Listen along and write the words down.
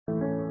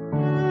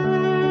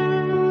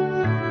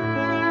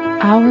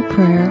Our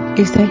prayer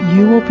is that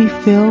you will be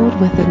filled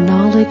with the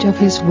knowledge of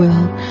His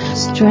will,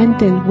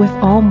 strengthened with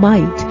all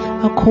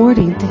might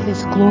according to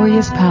His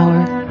glorious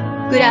power.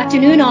 Good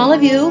afternoon, all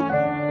of you.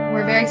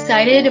 We're very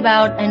excited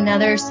about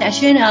another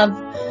session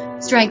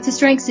of Strength to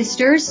Strength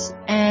Sisters,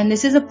 and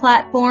this is a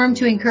platform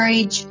to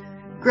encourage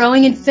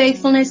growing in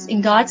faithfulness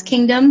in God's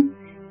kingdom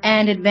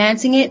and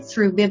advancing it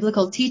through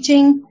biblical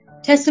teaching,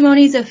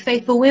 testimonies of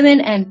faithful women,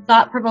 and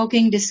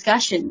thought-provoking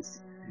discussions.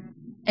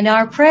 And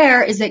our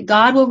prayer is that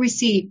God will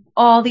receive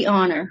all the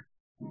honor.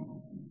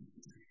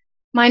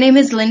 My name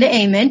is Linda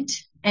Ament,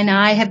 and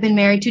I have been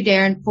married to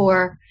Darren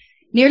for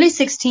nearly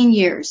 16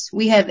 years.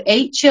 We have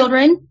 8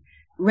 children,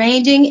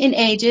 ranging in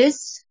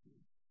ages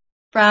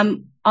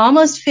from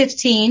almost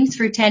 15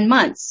 through 10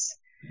 months.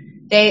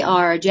 They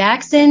are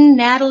Jackson,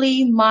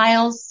 Natalie,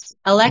 Miles,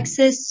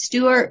 Alexis,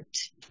 Stuart,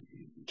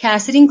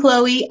 Cassidy and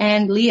Chloe,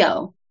 and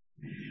Leo.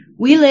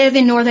 We live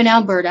in northern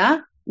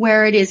Alberta,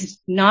 where it is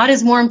not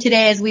as warm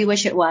today as we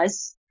wish it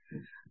was.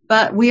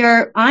 But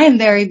I am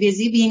very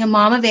busy being a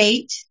mom of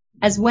 8,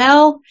 as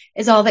well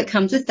as all that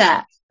comes with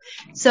that.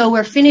 So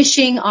we're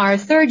finishing our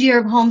 3rd year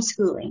of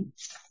homeschooling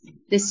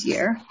this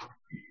year.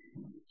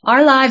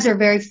 Our lives are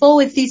very full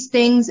with these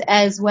things,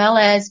 as well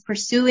as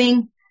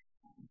pursuing,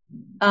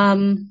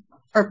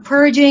 or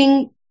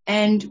purging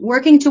and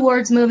working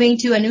towards moving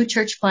to a new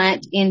church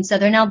plant in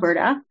southern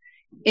Alberta,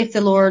 if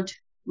the Lord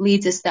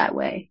leads us that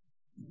way.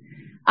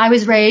 I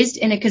was raised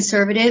in a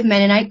conservative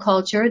Mennonite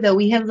culture, though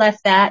we have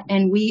left that,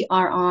 and we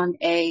are on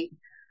a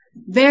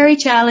very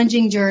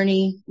challenging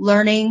journey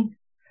learning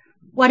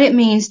what it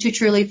means to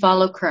truly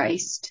follow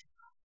Christ.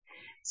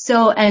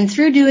 And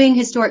through doing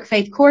historic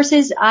faith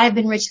courses, I've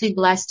been richly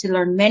blessed to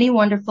learn many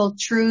wonderful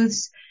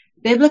truths,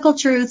 biblical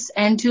truths,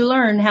 and to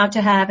learn how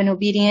to have an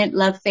obedient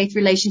love-faith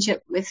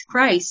relationship with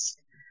Christ.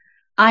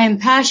 I am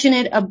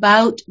passionate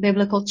about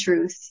biblical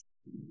truth,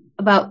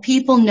 about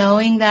people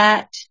knowing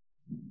that,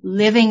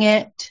 living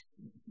it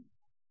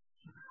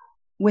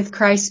with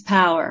Christ's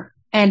power.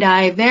 And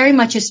I very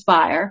much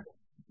aspire,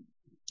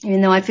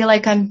 even though I feel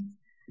like I'm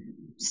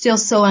still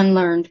so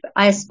unlearned,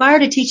 I aspire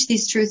to teach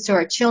these truths to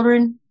our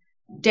children.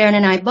 Darren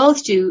and I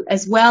both do,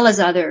 as well as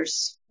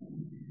others.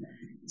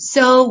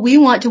 So we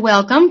want to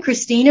welcome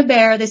Christina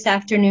Bear this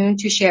afternoon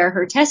to share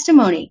her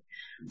testimony.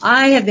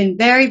 I have been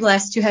very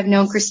blessed to have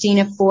known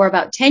Christina for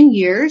about 10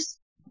 years.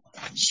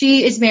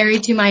 She is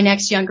married to my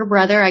next younger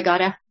brother. I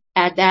gotta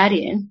add that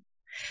in.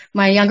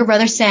 My younger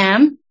brother,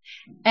 Sam.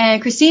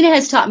 And Christina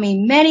has taught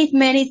me many,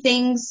 many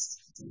things,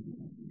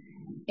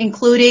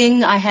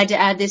 including I had to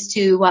add this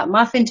to what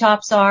muffin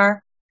tops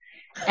are.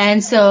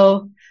 And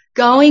so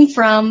going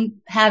from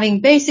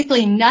having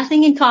basically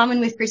nothing in common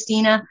with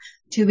Christina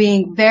to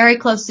being very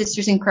close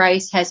sisters in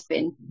Christ has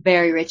been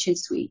very rich and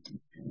sweet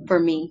for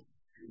me.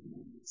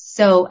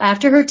 So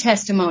after her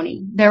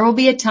testimony, there will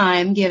be a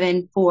time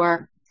given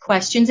for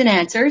questions and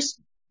answers.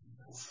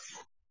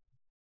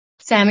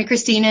 Sam and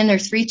Christina and their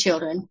 3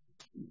 children.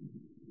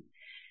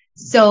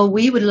 So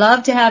we would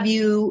love to have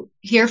you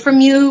hear from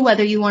you,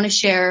 whether you want to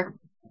share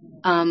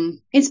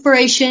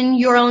inspiration,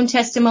 your own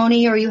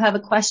testimony, or you have a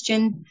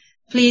question.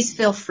 Please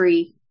feel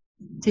free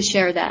to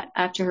share that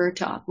after her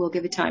talk. We'll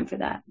give a time for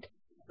that.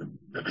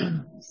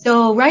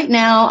 So right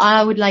now,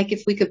 I would like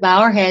if we could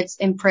bow our heads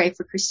and pray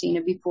for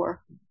Christina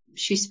before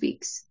she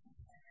speaks.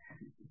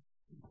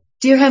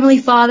 Dear Heavenly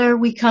Father,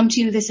 we come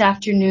to you this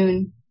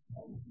afternoon.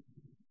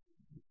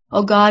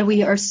 Oh God,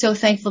 we are so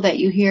thankful that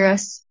you hear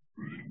us,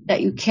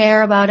 that you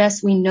care about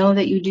us. We know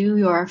that you do.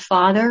 You are our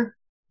Father.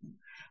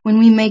 When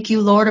we make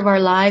you Lord of our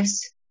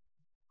lives,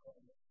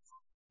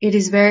 it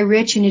is very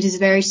rich and it is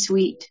very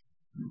sweet.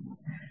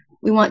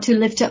 We want to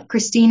lift up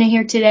Christina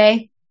here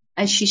today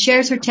as she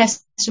shares her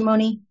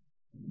testimony.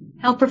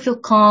 Help her feel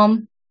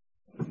calm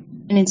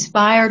and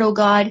inspired, oh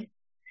God.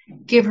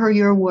 Give her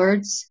your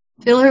words.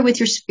 Fill her with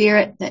your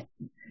spirit that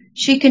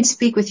she can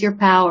speak with your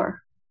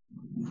power.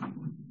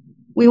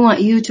 We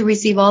want you to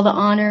receive all the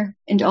honor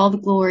and all the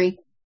glory.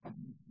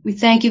 We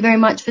thank you very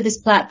much for this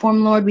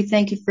platform, Lord. We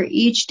thank you for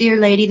each dear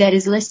lady that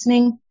is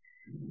listening.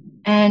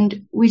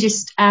 And we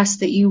just ask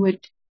that you would,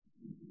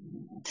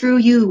 through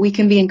you, we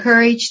can be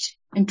encouraged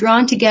and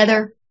drawn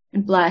together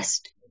and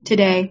blessed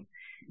today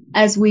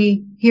as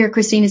we hear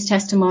Christina's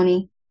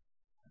testimony.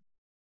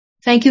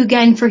 Thank you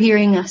again for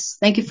hearing us.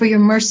 Thank you for your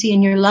mercy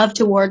and your love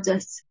towards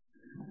us.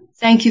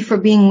 Thank you for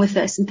being with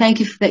us. And thank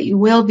you that you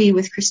will be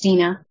with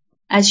Christina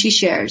as she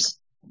shares.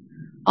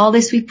 All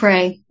this we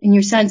pray in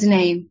your son's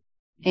name.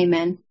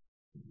 Amen.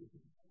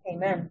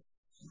 Amen.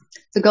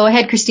 So go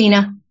ahead,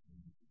 Christina.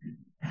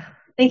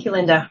 Thank you,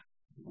 Linda.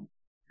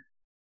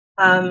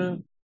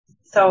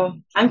 So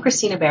I'm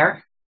Christina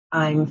Bear.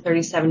 I'm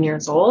 37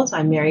 years old.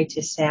 I'm married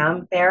to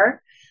Sam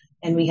Bear,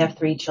 and we have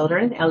 3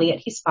 children.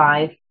 Elliot, he's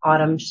 5.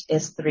 Autumn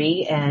is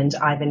 3, and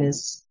Ivan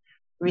is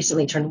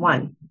recently turned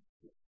 1.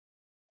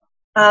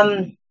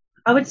 I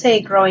would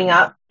say growing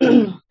up,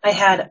 I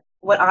had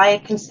what I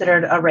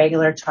considered a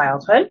regular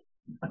childhood,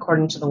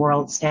 according to the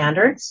world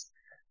standards.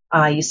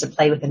 I used to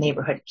play with the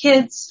neighborhood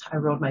kids. I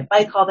rode my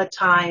bike all the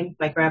time.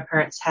 My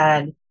grandparents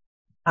had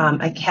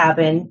a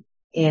cabin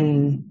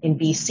in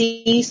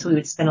BC. So we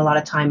would spend a lot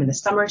of time in the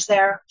summers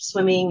there,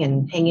 swimming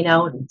and hanging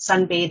out and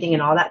sunbathing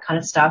and all that kind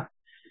of stuff.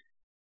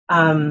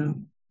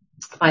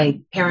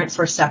 My parents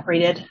were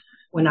separated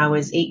when I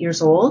was 8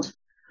 years old.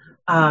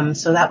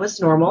 So that was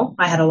normal.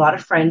 I had a lot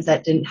of friends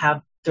that didn't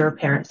have their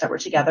parents that were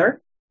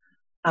together.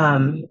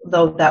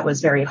 Though that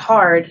was very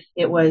hard,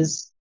 it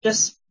was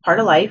just part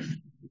of life.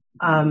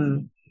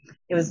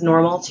 It was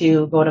normal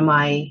to go to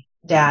my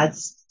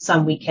dad's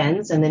some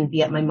weekends and then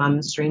be at my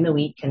mom's during the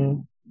week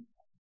and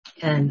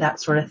that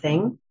sort of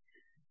thing.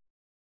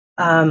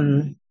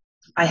 I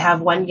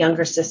have one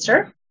younger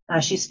sister.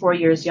 She's 4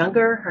 years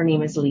younger. Her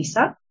name is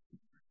Lisa.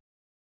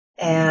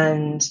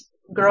 And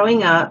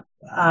growing up,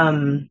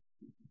 my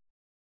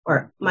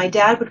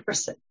dad would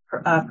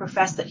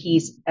profess that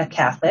he's a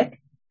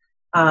Catholic.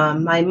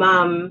 My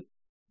mom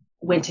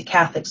went to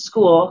Catholic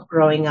school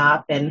growing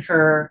up, and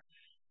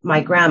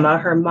my grandma,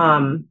 her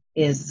mom,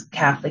 is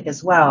Catholic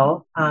as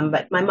well.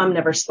 But my mom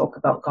never spoke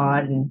about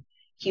God, and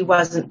he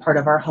wasn't part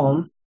of our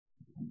home.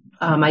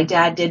 My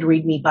dad did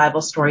read me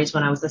Bible stories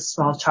when I was a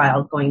small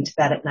child going to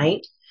bed at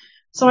night.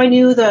 So I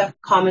knew the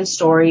common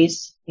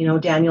stories,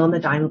 Daniel in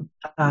the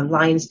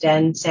lion's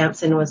den.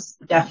 Samson was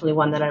definitely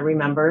one that I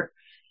remember.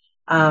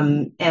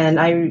 And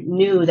I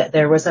knew that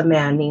there was a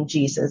man named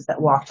Jesus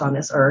that walked on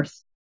this earth.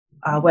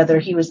 Whether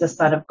he was the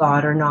Son of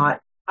God or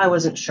not, I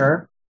wasn't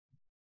sure.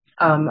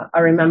 I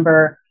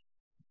remember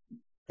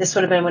this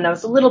would have been when I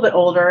was a little bit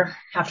older,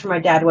 after my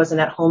dad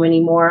wasn't at home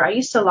anymore. I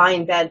used to lie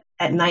in bed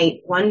at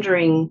night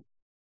wondering,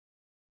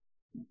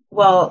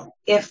 well,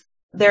 if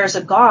there's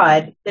a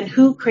God, then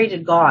who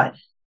created God?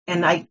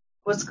 And I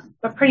was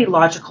a pretty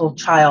logical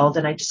child,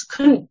 and I just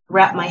couldn't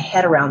wrap my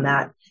head around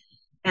that.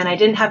 And I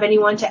didn't have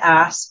anyone to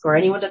ask or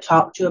anyone to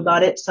talk to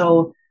about it.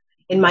 So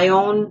in my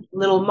own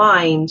little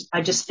mind,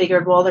 I just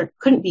figured, well, there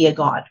couldn't be a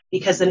God,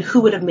 because then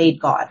who would have made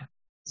God?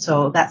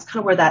 So that's kind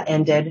of where that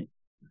ended.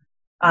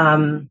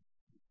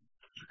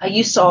 I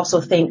used to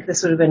also think,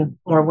 this would have been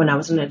more when I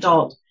was an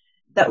adult,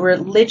 that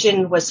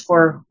religion was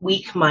for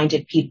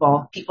weak-minded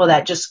people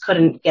that just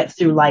couldn't get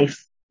through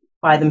life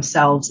by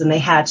themselves, and they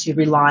had to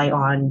rely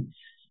on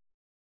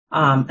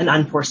an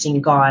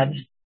unforeseen God.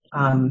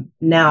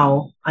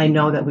 Now I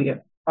know that we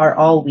are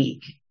all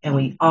weak and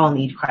we all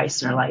need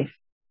Christ in our life.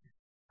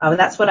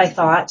 That's what I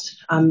thought.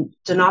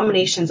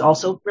 Denominations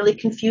also really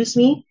confused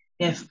me.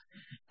 If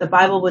the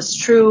Bible was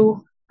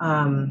true,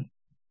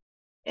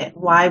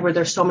 why were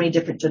there so many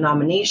different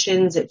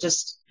denominations? It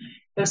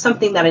was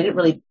something that I didn't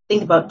really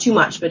think about too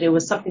much, but it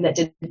was something that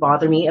did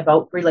bother me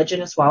about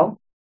religion as well.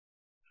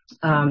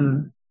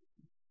 In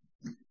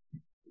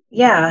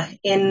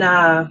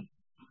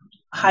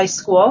high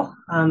school,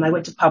 I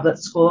went to public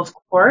school, of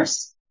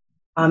course.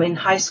 In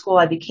high school,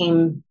 I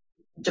became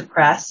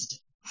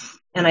depressed,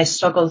 and I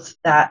struggled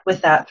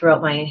with that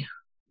throughout my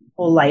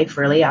whole life,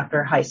 really,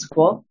 after high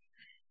school.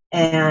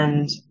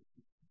 And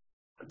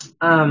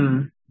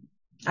I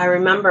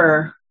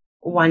remember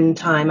one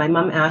time my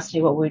mom asked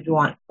me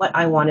what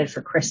I wanted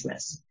for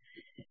Christmas.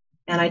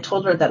 And I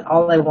told her that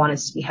all I want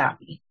is to be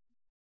happy.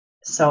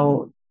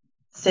 So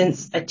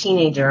since a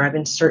teenager, I've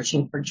been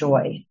searching for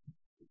joy.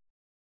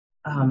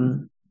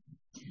 I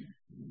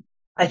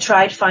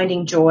tried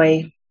finding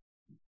joy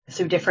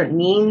through different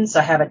means.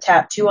 I have a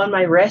tattoo on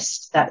my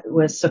wrist that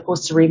was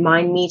supposed to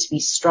remind me to be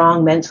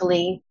strong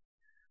mentally.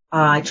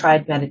 I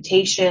tried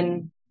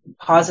meditation,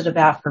 positive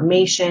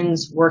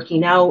affirmations,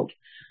 working out.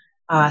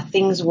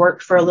 Things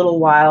worked for a little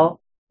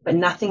while, but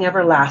nothing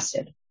ever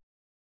lasted.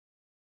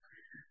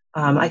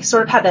 I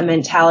sort of had the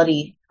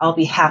mentality, I'll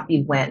be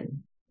happy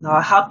when.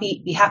 I'll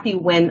be happy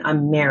when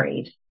I'm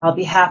married. I'll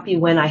be happy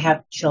when I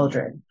have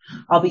children.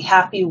 I'll be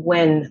happy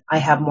when I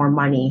have more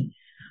money.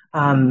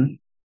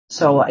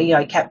 So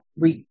I kept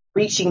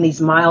reaching these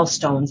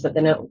milestones, but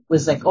then it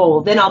was like,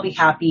 then I'll be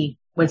happy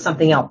when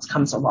something else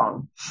comes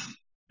along.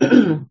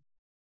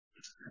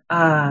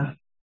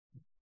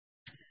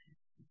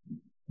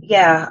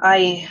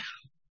 I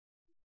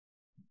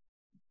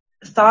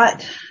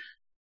thought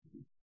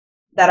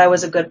that I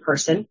was a good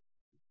person.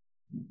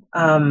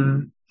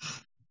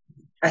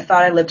 I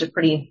thought I lived a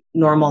pretty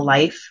normal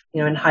life.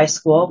 In high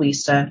school, we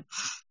used to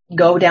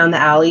go down the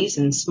alleys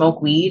and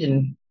smoke weed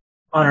and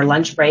on our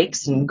lunch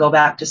breaks and go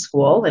back to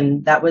school.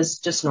 And that was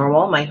just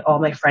normal. All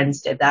my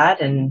friends did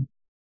that, and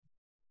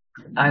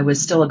I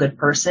was still a good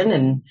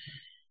person.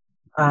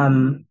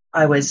 And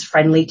I was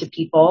friendly to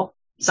people.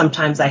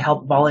 Sometimes I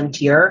helped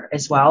volunteer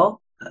as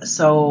well.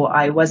 So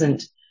I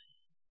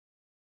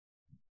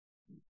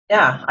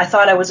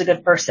thought I was a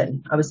good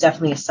person. I was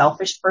definitely a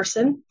selfish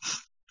person.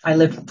 I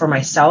lived for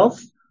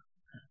myself.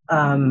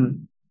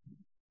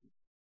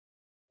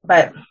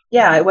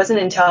 It wasn't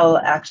until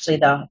actually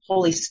the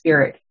Holy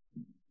Spirit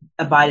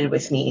abided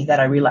with me that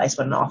I realized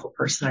what an awful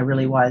person I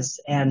really was.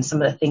 And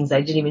some of the things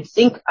I didn't even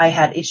think I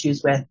had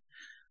issues with,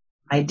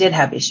 I did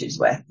have issues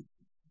with.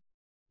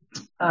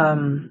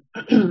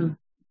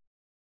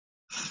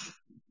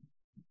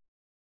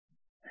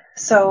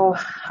 So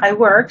I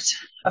worked,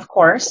 of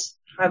course.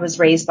 I was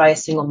raised by a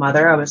single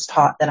mother. I was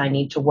taught that I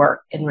need to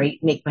work and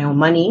make my own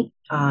money.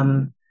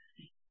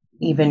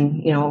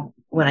 even,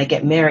 when I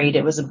get married,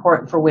 it was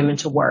important for women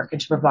to work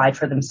and to provide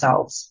for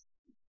themselves.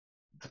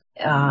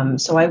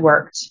 So I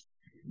worked.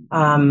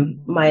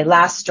 My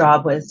last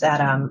job was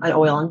at an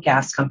oil and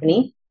gas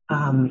company.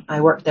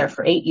 I worked there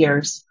for 8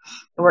 years.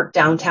 I worked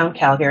downtown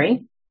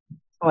Calgary.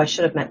 Oh, I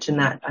should have mentioned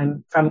that.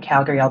 I'm from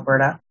Calgary,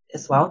 Alberta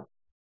as well.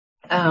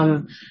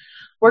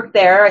 Worked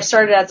there. I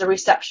started as a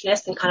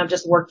receptionist and kind of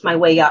just worked my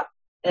way up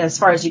as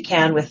far as you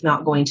can with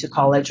not going to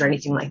college or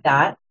anything like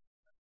that.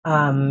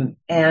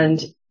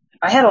 And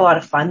I had a lot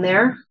of fun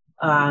there.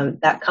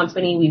 That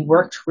company, we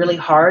worked really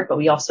hard, but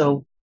we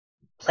also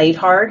played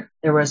hard.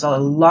 There was a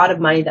lot of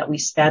money that we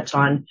spent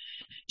on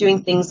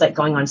doing things like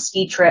going on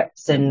ski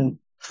trips and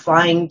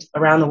flying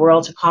around the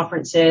world to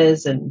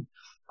conferences and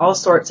all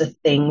sorts of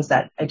things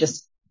that I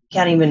just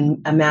can't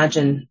even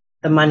imagine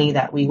the money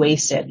that we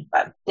wasted.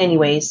 But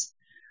anyways,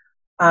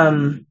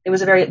 it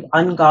was a very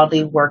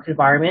ungodly work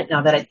environment.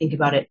 Now that I think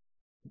about it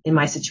in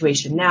my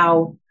situation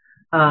now,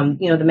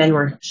 the men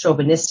were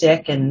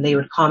chauvinistic and they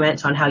would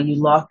comment on how you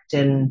looked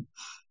and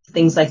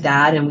things like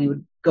that. And we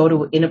would go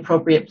to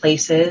inappropriate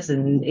places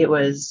and it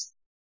was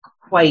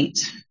quite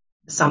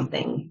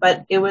something,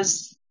 but it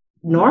was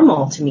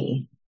normal to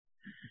me.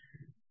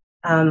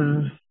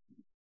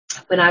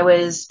 When I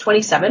was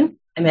 27,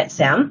 I met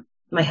Sam,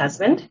 my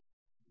husband,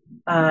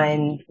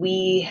 and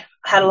we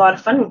had a lot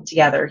of fun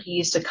together. He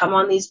used to come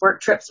on these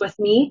work trips with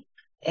me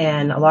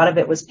and a lot of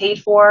it was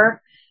paid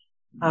for.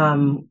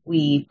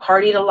 We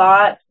partied a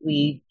lot.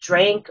 We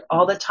drank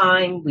all the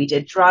time. We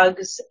did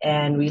drugs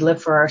and we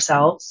lived for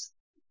ourselves.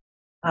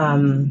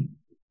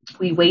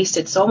 We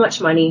wasted so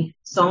much money,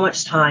 so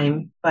much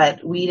time,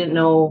 but we didn't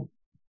know,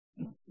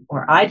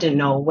 or I didn't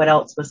know what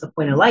else was the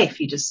point of life.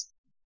 You just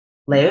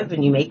live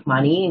and you make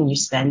money and you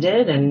spend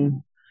it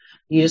and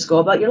you just go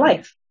about your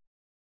life.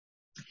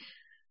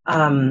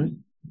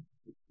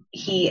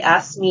 He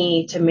asked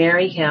me to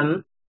marry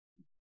him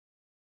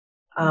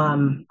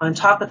on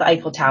top of the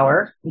Eiffel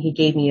Tower. He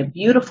gave me a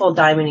beautiful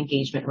diamond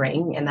engagement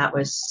ring, and that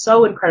was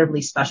so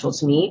incredibly special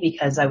to me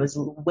because I was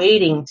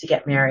waiting to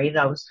get married.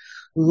 I was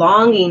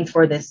longing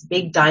for this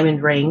big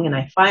diamond ring, and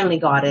I finally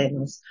got it. It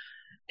was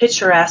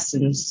picturesque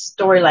and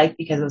story-like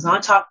because it was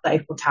on top of the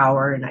Eiffel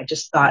Tower, and I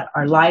just thought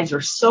our lives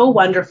were so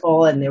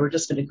wonderful, and they were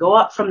just going to go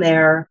up from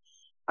there.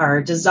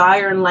 Our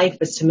desire in life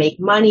was to make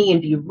money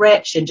and be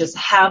rich and just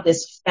have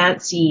this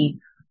fancy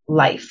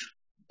life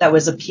that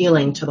was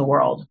appealing to the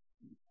world.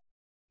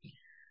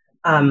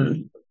 At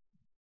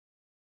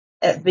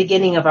the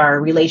beginning of our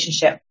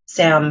relationship,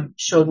 Sam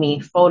showed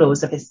me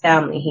photos of his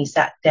family. He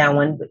sat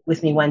down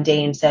with me one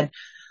day and said,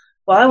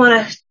 well, I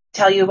want to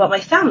tell you about my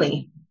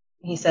family.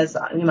 He says,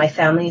 my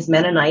family is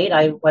Mennonite.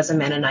 I was a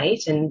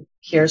Mennonite, and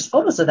here's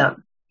photos of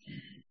them.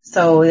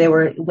 So there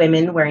were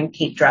women wearing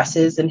cape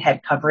dresses and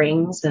head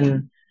coverings,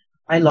 and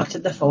I looked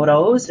at the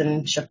photos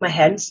and shook my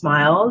head and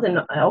smiled and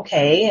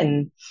okay.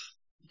 And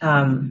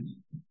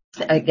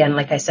again,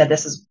 like I said,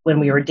 this is when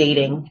we were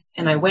dating,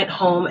 and I went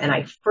home and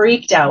I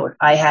freaked out.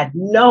 I had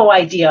no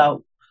idea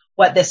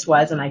what this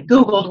was, and I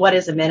Googled what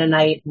is a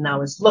Mennonite, and I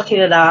was looking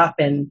it up,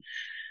 and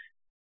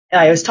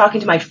I was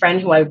talking to my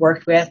friend who I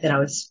worked with, and I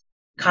was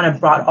kind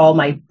of brought all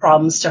my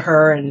problems to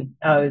her, and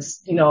I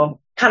was,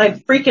 kind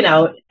of freaking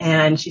out.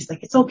 And she's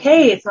like, it's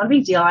okay. It's not a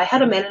big deal. I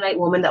had a Mennonite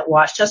woman that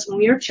watched us when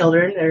we were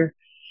children.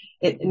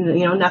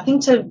 Nothing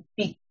to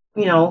be,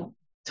 to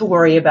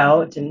worry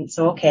about. And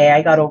so, okay,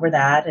 I got over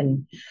that.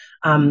 And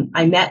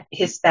I met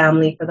his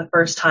family for the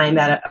first time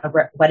at a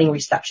wedding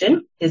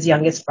reception. His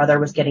youngest brother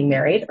was getting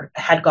married, or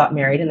had got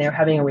married, and they were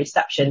having a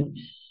reception.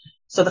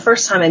 So the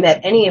first time I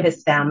met any of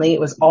his family, it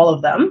was all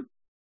of them.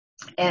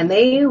 And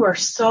they were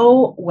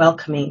so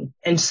welcoming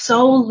and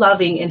so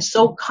loving and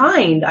so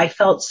kind. I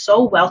felt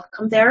so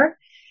welcome there.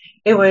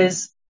 It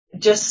was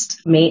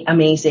just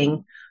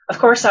amazing. Of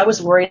course, I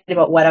was worried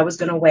about what I was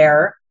going to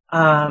wear.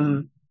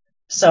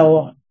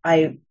 So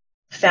I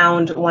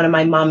found one of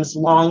my mom's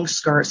long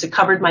skirts. It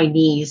covered my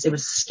knees. It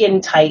was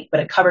skin tight,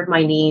 but it covered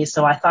my knees.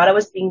 So I thought I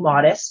was being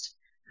modest.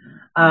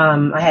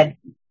 I had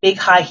big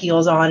high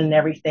heels on and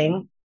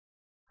everything.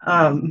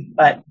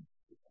 But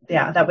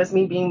yeah, that was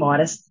me being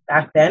modest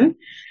back then.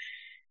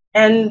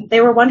 And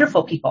they were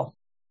wonderful people.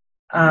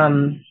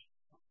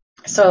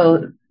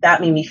 So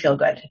that made me feel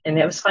good. And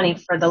it was funny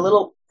for a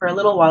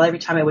little while, every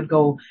time I would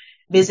go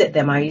visit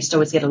them, I used to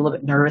always get a little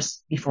bit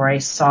nervous before I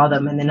saw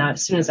them. And then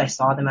as soon as I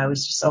saw them, I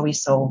was just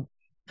always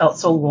felt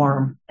so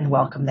warm and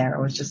welcome there.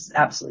 It was just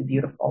absolutely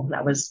beautiful.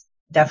 That was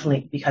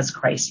definitely because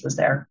Christ was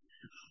there.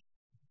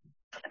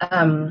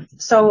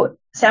 So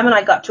Sam and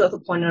I got to a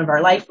point in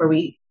our life where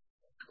we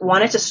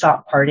wanted to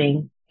stop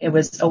partying. It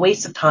was a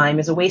waste of time. It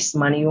was a waste of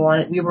money.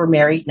 We were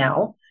married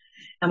now,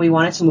 and we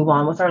wanted to move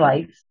on with our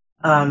life.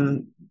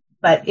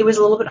 But it was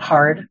a little bit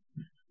hard.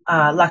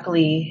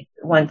 Luckily,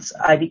 once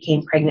I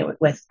became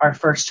pregnant with our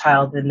first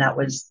child, then that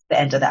was the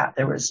end of that.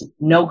 There was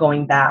no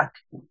going back.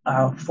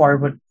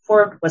 Forward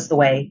was the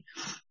way.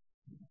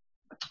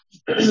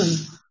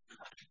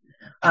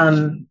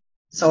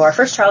 So our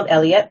first child,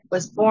 Elliot,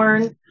 was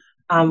born.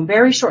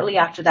 Very shortly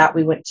after that,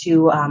 we went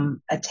to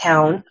a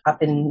town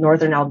up in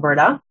northern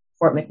Alberta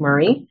Fort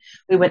McMurray.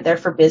 We went there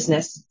for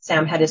business.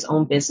 Sam had his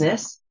own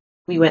business.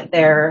 We went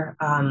there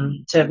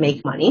to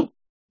make money.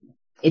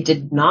 It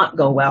did not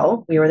go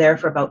well. We were there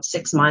for about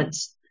 6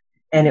 months,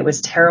 and it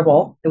was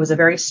terrible. It was a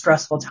very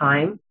stressful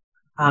time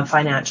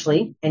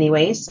financially.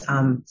 Anyways,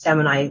 Sam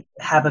and I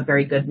have a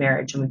very good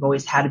marriage, and we've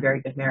always had a very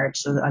good marriage,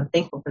 so I'm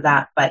thankful for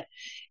that. But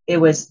it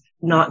was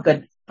not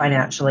good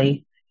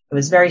financially. It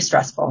was very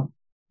stressful.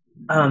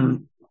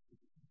 When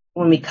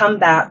we come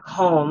back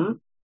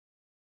home,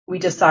 we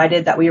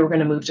decided that we were going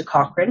to move to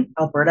Cochrane,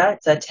 Alberta.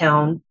 It's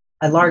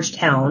a large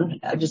town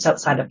just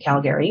outside of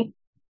Calgary.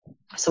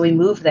 So we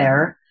moved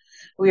there.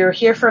 We were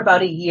here for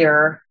about a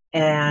year,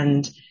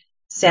 and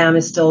Sam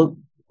is still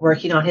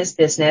working on his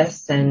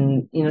business,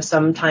 and,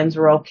 sometimes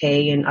we're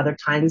okay and other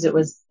times it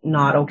was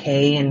not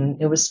okay,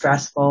 and it was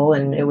stressful,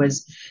 and it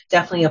was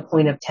definitely a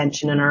point of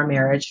tension in our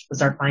marriage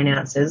was our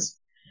finances.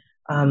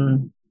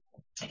 And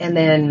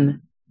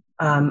then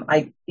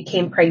I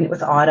became pregnant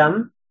with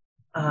Autumn.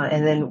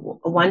 And then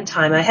one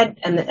time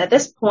and at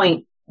this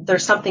point,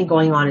 there's something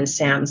going on in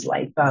Sam's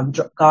life.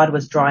 God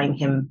was drawing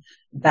him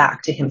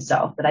back to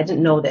himself, but I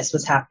didn't know this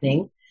was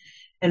happening.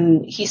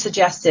 And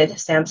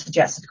Sam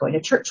suggested going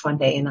to church one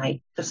day, and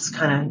I just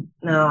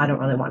no, I don't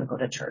really want to go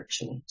to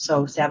church. And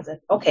so Sam said,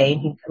 okay,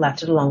 and he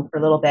left it alone for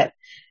a little bit.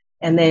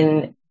 And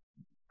then,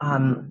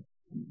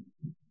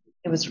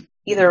 it was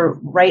either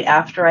right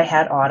after I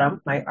had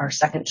Autumn, our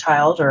second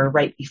child, or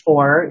right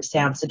before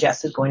Sam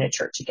suggested going to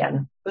church again.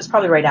 It was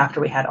probably right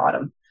after we had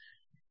Autumn.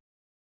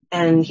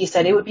 And he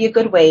said it would be a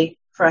good way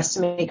for us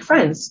to make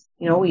friends.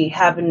 We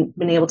haven't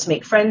been able to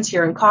make friends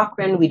here in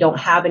Cochrane. We don't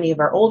have any of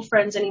our old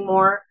friends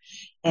anymore,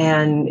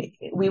 and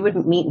we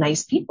wouldn't meet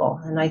nice people.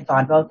 And I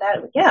thought about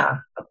that. Yeah,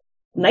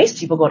 nice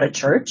people go to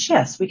church.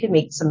 Yes, we could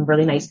make some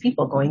really nice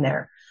people going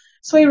there.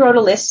 So we wrote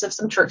a list of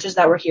some churches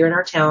that were here in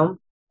our town,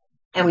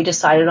 and we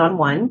decided on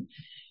one.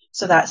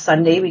 So that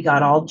Sunday we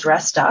got all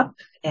dressed up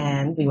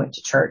and we went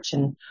to church.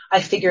 And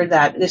I figured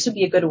that this would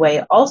be a good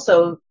way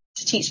also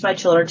to teach my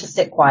children to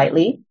sit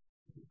quietly,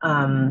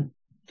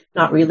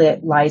 not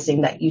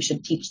realizing that you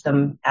should teach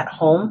them at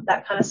home,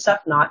 that kind of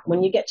stuff, not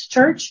when you get to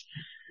church.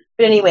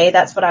 But anyway,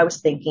 that's what I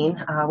was thinking.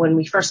 When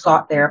we first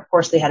got there, of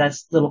course, they had a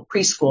little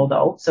preschool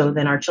though. So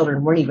then our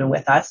children weren't even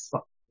with us.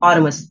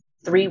 Autumn was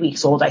 3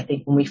 weeks old, I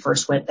think, when we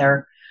first went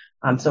there.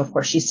 So of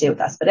course she stayed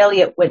with us, but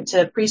Elliot went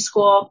to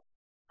preschool,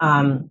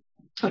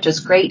 which was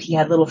great. He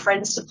had little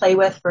friends to play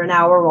with for an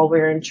hour while we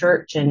were in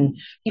church, and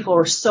people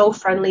were so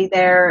friendly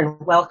there and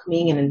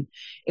welcoming, and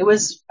it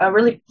was a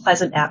really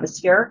pleasant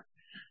atmosphere.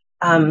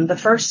 The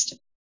first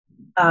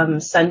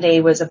Sunday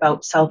was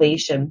about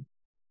salvation,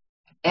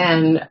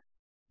 and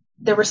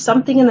there was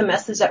something in the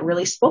message that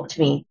really spoke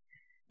to me.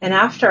 And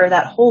after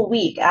that whole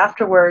week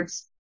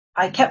afterwards,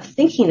 I kept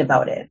thinking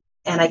about it,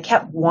 and I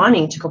kept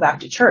wanting to go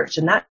back to church,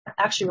 and that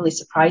actually really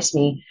surprised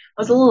me.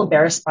 I was a little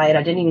embarrassed by it.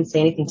 I didn't even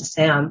say anything to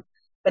Sam,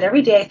 but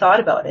every day I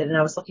thought about it, and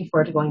I was looking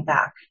forward to going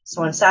back.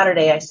 So on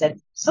Saturday I said,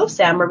 so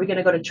Sam, are we going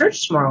to go to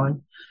church tomorrow?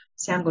 And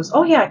Sam goes,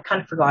 oh yeah, I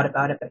kind of forgot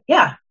about it, but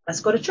yeah,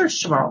 let's go to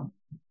church tomorrow.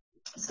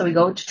 So we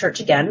go to church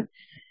again,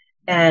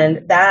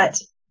 and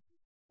that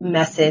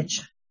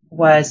message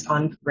was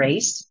on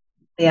grace.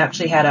 They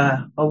actually had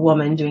a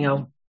woman doing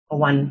a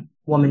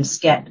one-woman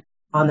skit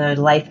on the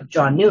life of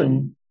John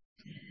Newton.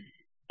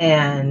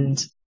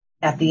 And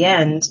at the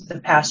end, the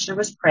pastor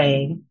was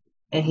praying,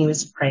 and he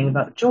was praying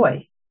about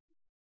joy.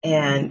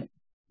 And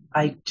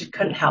I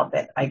couldn't help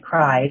it. I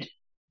cried.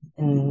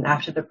 And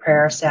after the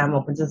prayer, Sam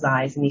opens his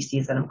eyes and he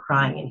sees that I'm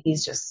crying, and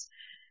he's just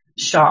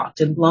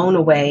shocked and blown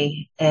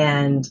away.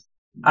 And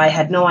I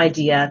had no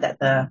idea that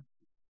the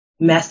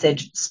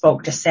message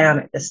spoke to Sam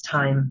at this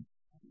time.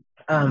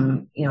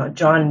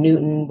 John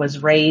Newton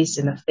was raised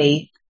in the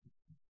faith,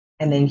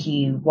 and then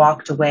he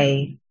walked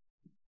away.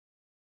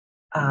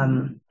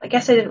 I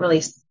guess I didn't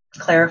really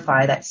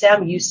clarify that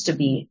Sam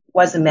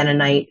was a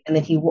Mennonite, and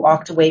then he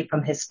walked away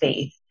from his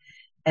faith.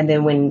 And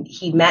then when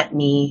he met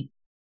me,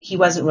 he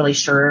wasn't really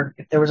sure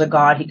if there was a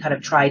God. He kind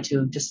of tried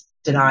to just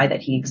deny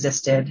that he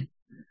existed.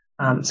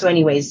 So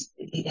anyways,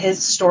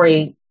 his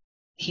story,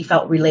 he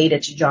felt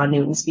related to John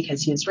Newton's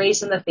because he was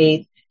raised in the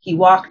faith. He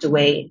walked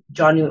away.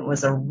 John Newton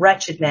was a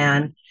wretched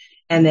man.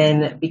 And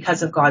then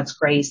because of God's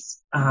grace,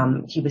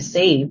 he was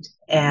saved.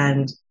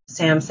 And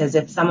Sam says,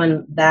 if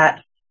someone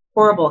that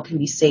horrible can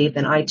be saved,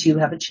 then I too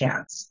have a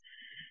chance.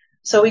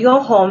 So we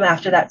go home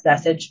after that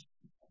message.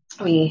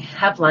 We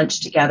have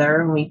lunch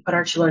together, and we put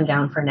our children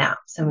down for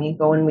naps, and we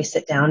go and we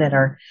sit down at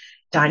our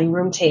dining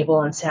room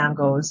table, and Sam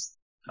goes,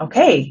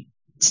 okay,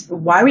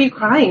 why were you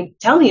crying?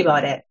 Tell me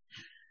about it.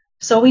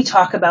 So we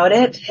talk about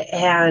it,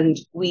 and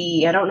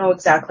I don't know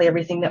exactly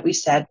everything that we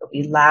said, but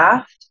we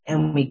laughed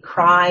and we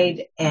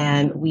cried,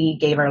 and we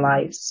gave our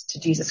lives to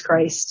Jesus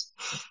Christ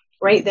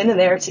right then and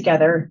there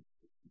together.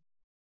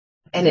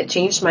 And it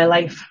changed my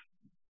life,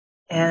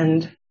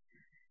 and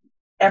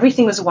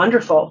everything was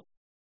wonderful.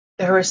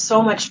 There was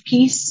so much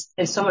peace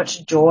and so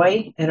much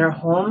joy in our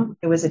home.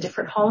 It was a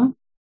different home.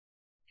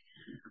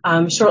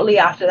 Shortly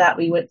after that,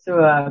 we went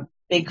through a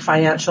big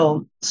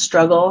financial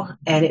struggle,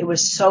 and it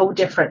was so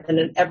different than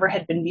it ever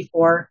had been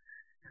before.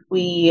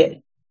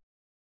 We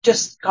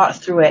just got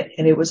through it,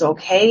 and it was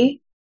okay.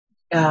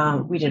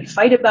 We didn't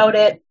fight about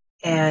it,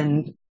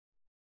 and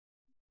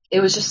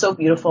it was just so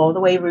beautiful. The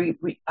way we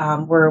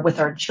were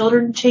with our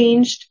children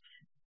changed.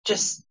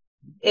 Just,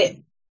 it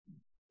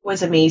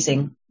was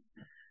amazing.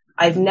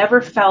 I've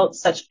never felt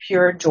such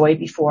pure joy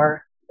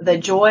before. The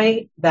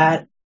joy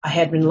that I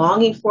had been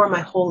longing for my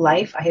whole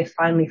life, I had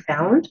finally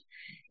found.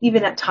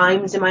 Even at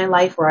times in my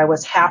life where I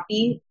was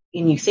happy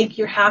and you think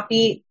you're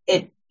happy,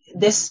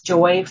 this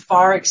joy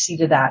far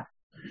exceeded that.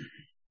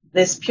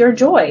 This pure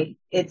joy,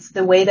 it's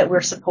the way that we're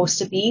supposed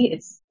to be.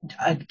 It's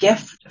a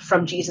gift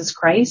from Jesus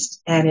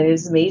Christ, and it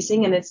is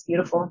amazing and it's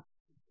beautiful.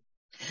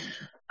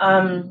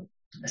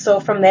 So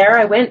from there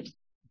I went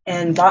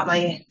and bought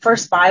my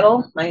first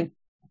Bible. I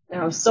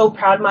was so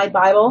proud of my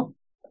Bible,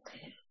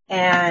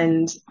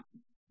 and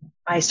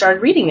I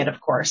started reading it,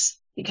 of course,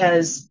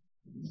 because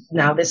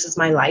now this is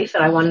my life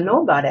and I want to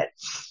know about it.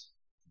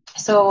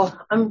 So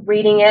I'm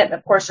reading it.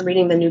 Of course, I'm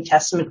reading the New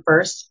Testament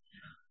first.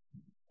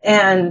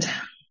 And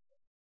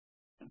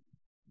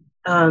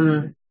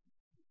actually,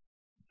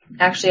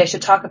 I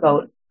should talk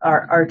about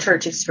our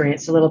church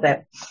experience a little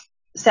bit.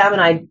 Sam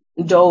and I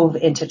dove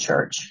into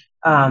church,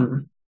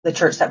 the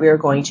church that we were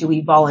going to.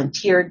 We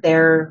volunteered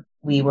there.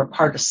 We were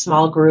part of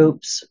small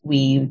groups.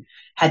 We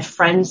had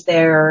friends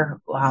there.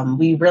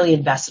 We really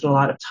invested a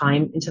lot of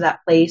time into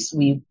that place.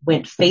 We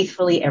went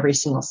faithfully every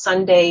single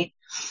Sunday.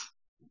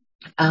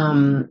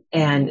 And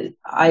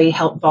I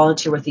helped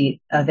volunteer with the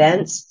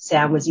events.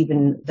 Sam was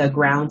even the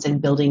grounds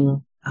and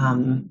building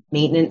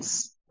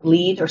maintenance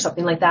lead or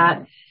something like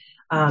that.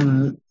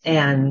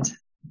 And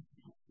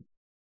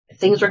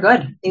things were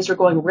good. Things were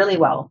going really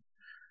well.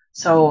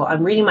 So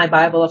I'm reading my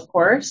Bible, of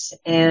course,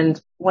 and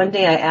one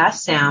day I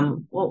asked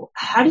Sam, well,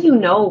 how do you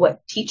know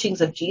what teachings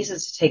of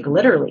Jesus to take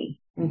literally?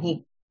 And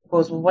he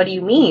goes, well, what do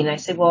you mean? I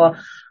said, well,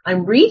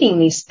 I'm reading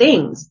these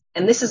things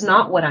and this is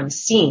not what I'm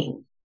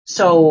seeing.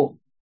 So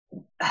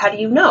how do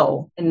you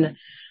know? And,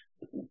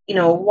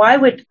 why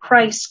would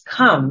Christ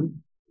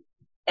come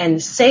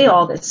and say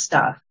all this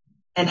stuff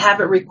and have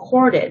it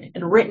recorded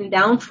and written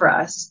down for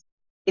us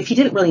if he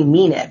didn't really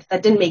mean it?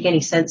 That didn't make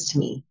any sense to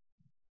me.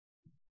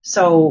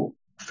 So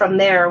from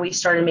there, we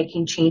started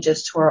making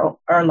changes to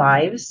our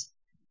lives.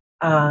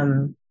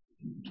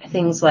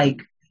 Things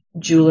like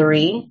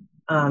jewelry.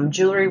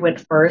 Jewelry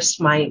went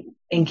first. My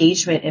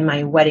engagement and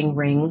my wedding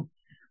ring,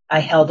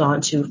 I held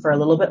on to for a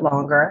little bit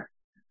longer.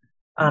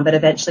 But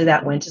eventually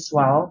that went as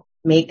well.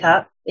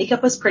 Makeup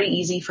was pretty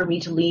easy for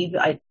me to leave.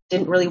 I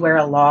didn't really wear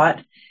a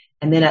lot.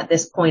 And then at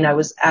this point, I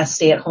was a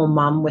stay-at-home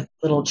mom with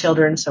little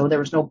children, so there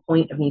was no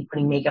point of me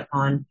putting makeup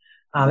on.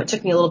 It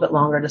took me a little bit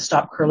longer to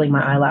stop curling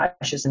my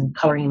eyelashes and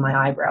coloring my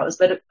eyebrows,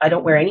 but I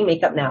don't wear any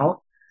makeup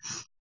now.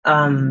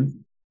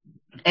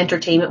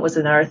 Entertainment was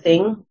another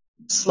thing.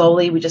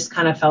 Slowly, we just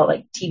kind of felt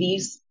like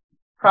TV's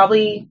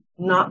probably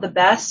not the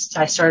best.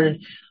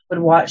 Would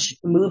watch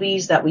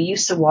movies that we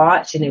used to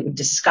watch, and it would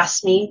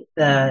disgust me,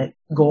 the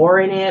gore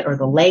in it or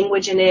the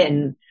language in it.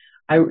 And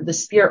the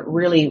Spirit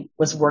really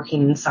was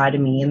working inside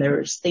of me, and there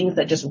was things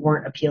that just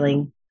weren't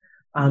appealing.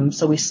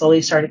 So we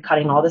slowly started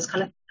cutting all this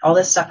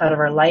stuff out of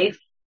our life.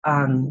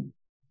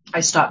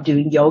 I stopped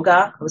doing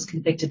yoga. I was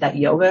convicted that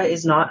yoga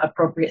is not an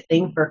appropriate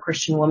thing for a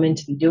Christian woman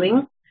to be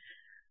doing.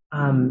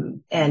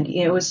 And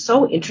it was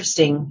so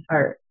interesting,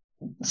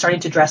 starting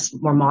to dress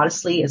more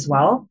modestly as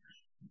well.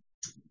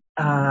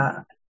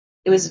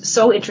 It was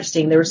so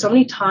interesting. There were so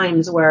many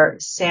times where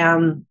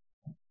Sam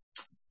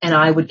and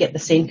I would get the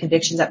same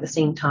convictions at the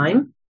same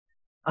time.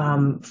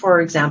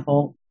 For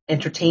example,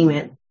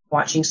 entertainment,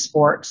 watching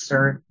sports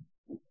or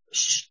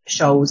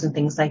shows and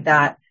things like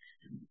that.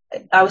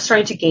 I was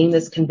starting to gain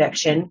this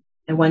conviction,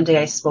 and one day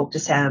I spoke to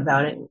Sam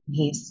about it, and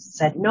he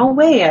said, no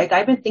way,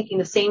 I've been thinking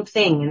the same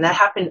thing. And that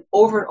happened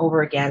over and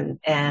over again.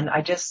 And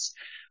I just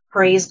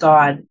praise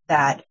God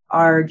that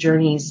our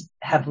journeys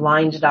have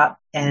lined it up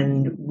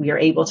and we are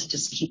able to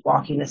just keep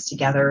walking this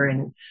together,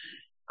 and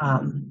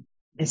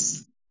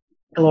it's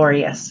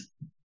glorious.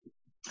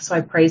 So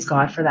I praise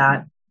God for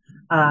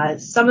that.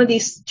 Some of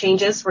these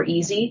changes were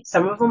easy.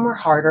 Some of them were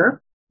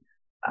harder.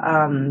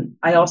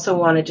 I also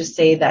want to just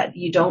say that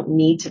you don't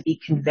need to be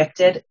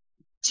convicted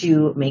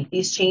to make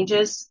these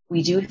changes.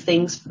 We do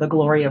things for the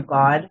glory of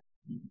God.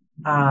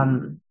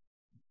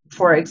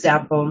 For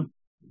example,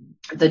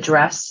 the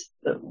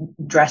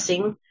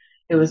dressing.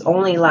 It was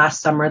only last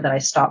summer that I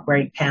stopped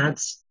wearing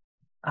pants.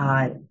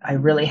 I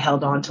really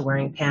held on to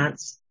wearing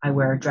pants. I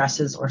wear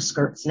dresses or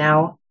skirts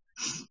now.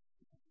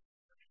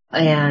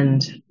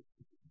 And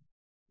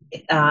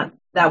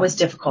that was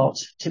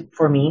difficult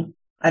for me.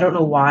 I don't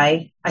know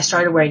why. I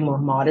started wearing more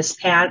modest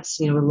pants,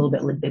 a little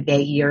bit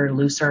baggier,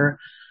 looser.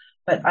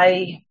 But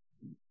I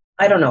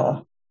don't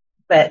know.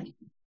 But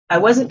I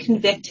wasn't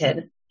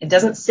convicted. It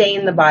doesn't say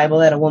in the Bible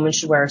that a woman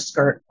should wear a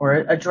skirt or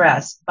a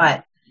dress,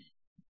 but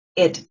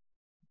it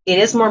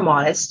is more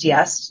modest,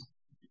 yes.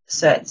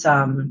 So it's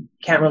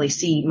can't really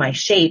see my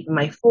shape,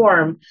 my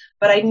form,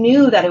 but I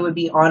knew that it would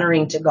be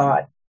honoring to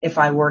God. if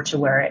I were to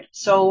wear it.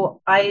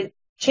 So I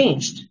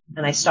changed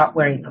and I stopped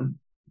wearing them,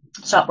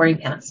 stopped wearing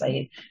pants.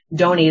 I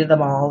donated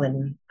them all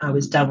and I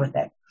was done with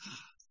it.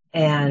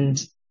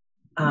 And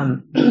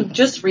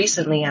just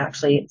recently,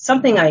 actually,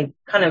 something I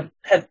kind of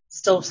have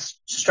still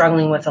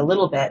struggling with a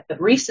little bit, but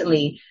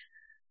recently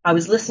I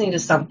was listening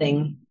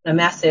to a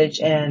message,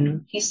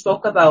 and he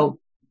spoke about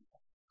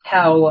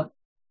how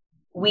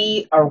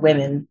we are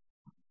women,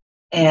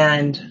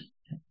 and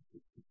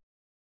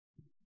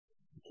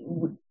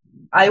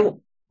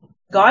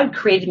God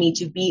created me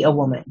to be a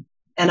woman,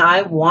 and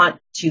I want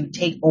to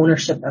take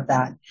ownership of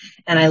that.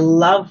 And I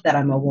love that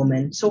I'm a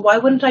woman. So why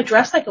wouldn't I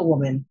dress like a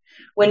woman?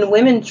 When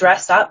women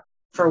dress up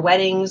for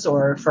weddings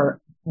or for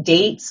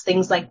dates,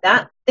 things like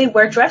that, they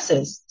wear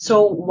dresses.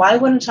 So why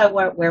wouldn't I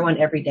wear one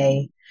every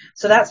day?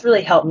 So that's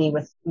really helped me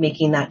with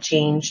making that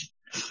change.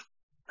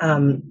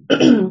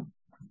 Again,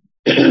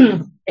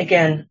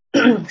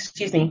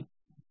 excuse me,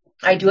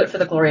 I do it for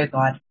the glory of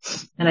God.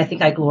 And I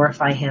think I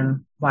glorify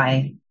him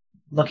by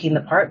looking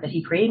the part that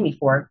he created me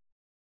for.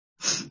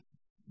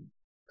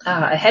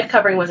 A head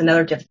covering was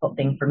another difficult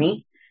thing for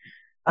me.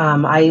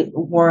 I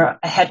wore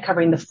a head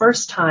covering the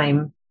first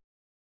time.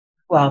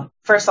 Well,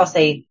 first I'll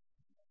say,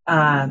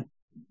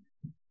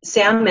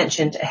 Sam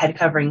mentioned a head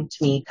covering to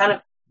me kind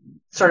of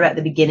sort of at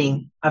the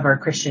beginning of our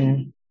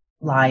Christian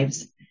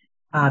lives,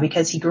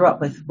 because he grew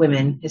up with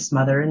women, his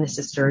mother and his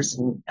sisters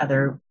and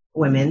other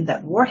women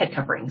that wore head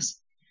coverings.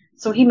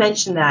 So he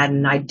mentioned that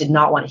and I did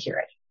not want to hear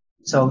it.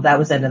 So that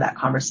was the end of that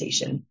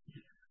conversation.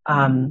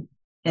 And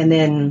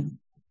then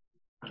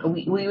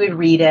we would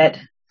read it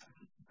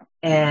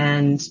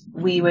and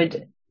we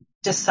would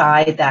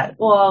decide that,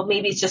 well,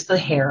 maybe it's just the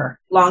hair,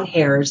 long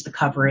hair is the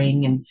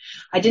covering. And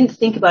I didn't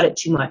think about it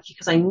too much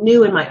because I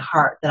knew in my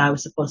heart that I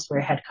was supposed to wear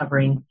a head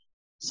covering.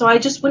 So I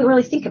just wouldn't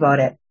really think about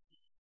it.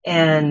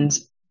 And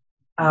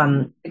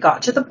it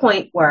got to the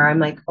point where I'm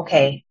like,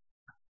 okay,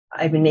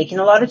 I've been making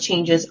a lot of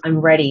changes. I'm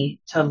ready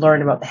to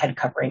learn about the head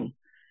covering.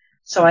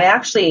 So I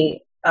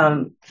actually,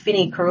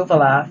 Vinnie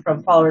Caruvala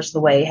from Followers of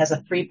the Way has a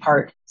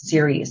 3-part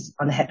series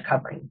on the head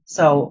covering.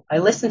 So I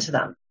listened to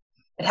them.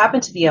 It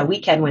happened to be a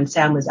weekend when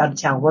Sam was out of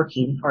town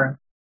working, or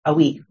a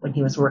week when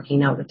he was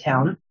working out of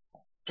town.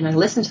 And I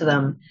listened to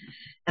them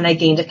and I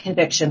gained a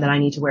conviction that I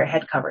need to wear a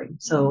head covering.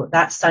 So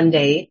that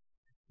Sunday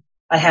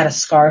I had a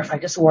scarf. I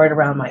just wore it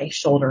around my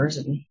shoulders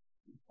and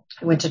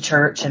I went to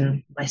church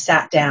and I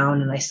sat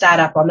down and I sat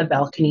up on the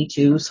balcony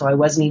too. So I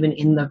wasn't even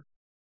in the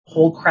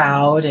whole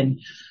crowd, and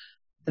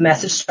the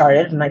message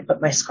started and I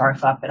put my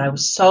scarf up and I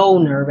was so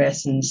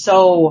nervous and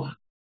so,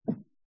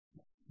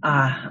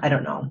 I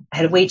don't know. I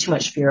had way too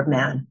much fear of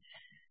man.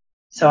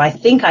 So I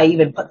think I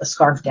even put the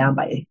scarf down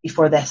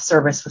before the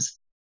service was,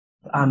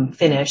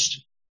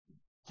 finished.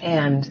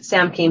 And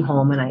Sam came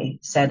home and I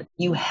said,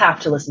 you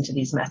have to listen to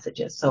these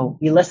messages. So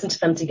we listened to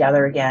them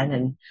together again.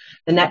 And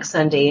the next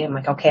Sunday, I'm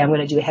like, okay, I'm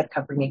going to do a head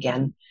covering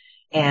again.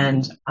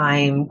 And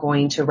I'm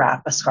going to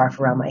wrap a scarf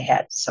around my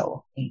head.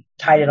 So I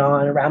tied it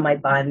on around my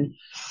bun.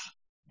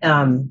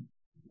 I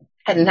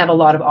didn't have a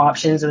lot of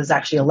options. It was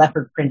actually a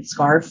leopard print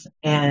scarf.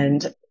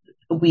 And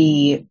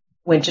we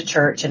went to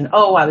church and,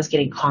 I was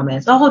getting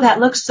comments. Oh, that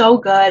looks so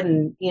good.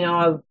 And,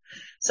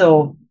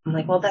 so I'm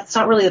like, well, that's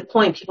not really the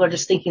point. People are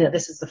just thinking that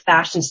this is a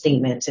fashion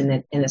statement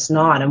and it's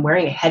not. I'm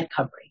wearing a head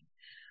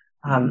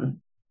covering.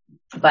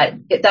 But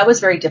that was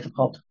very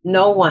difficult.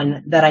 No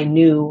one that I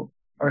knew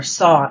or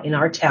saw in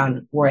our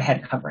town wore a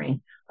head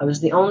covering. I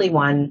was the only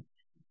one.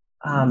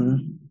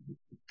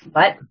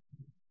 But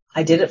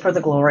I did it for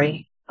the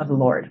glory of the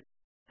Lord.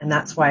 And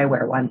that's why I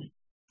wear one.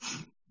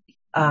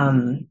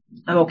 I'm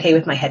okay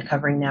with my head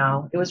covering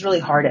now. It was really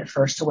hard at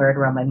first to wear it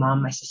around my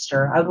mom, my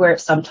sister. I would wear it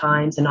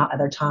sometimes and not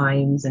other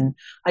times. And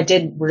I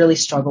did really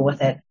struggle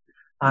with it.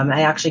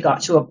 I actually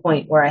got to a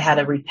point where I had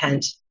to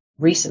repent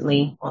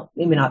recently. Well,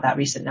 maybe not that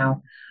recent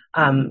now.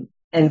 And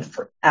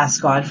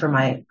ask God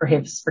for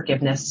his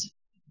forgiveness.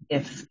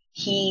 If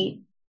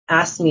he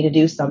asked me to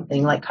do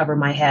something like cover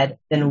my head,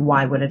 then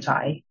why wouldn't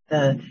I?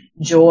 The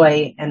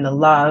joy and the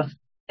love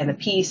and the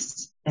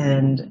peace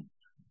and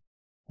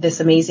this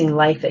amazing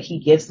life that he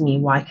gives me,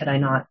 why could I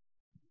not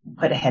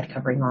put a head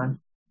covering on?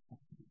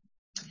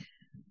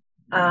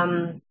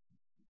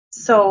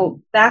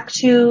 So back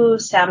to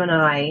Sam and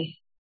I,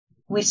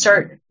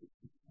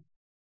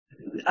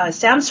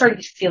 Sam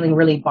started feeling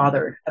really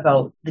bothered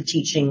about the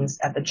teachings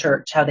at the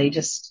church, how they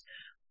just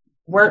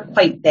weren't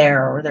quite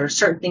there, or there were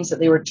certain things that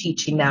they were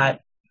teaching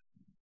that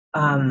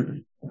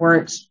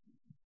weren't,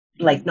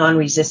 like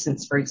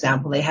non-resistance, for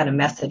example. They had a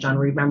message on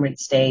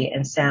Remembrance Day,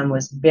 and Sam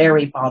was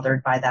very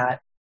bothered by that.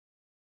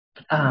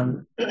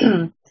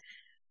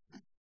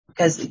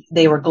 Because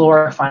they were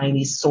glorifying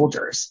these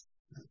soldiers.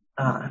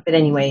 But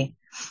anyway,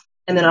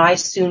 and then I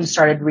soon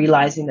started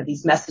realizing that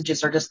these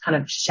messages are just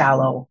kind of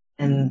shallow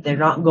and they're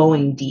not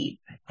going deep.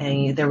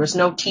 And there was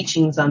no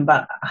teachings on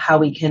how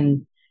we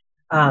can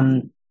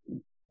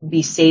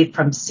be saved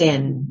from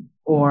sin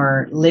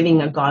or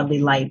living a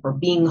godly life or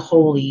being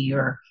holy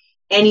or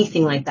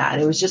anything like that.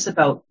 It was just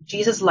about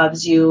Jesus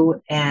loves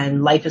you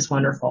and life is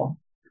wonderful.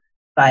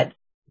 But,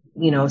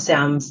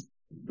 Sam's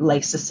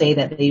likes to say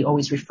that they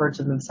always refer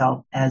to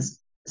themselves as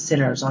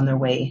sinners on their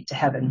way to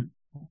heaven.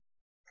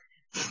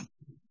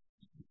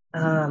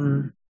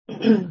 So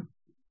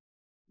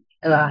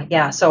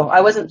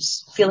I wasn't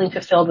feeling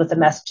fulfilled with the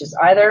messages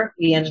either.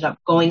 We ended up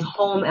going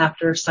home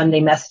after Sunday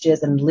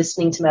messages and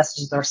listening to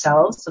messages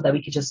ourselves so that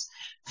we could just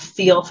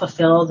feel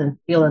fulfilled and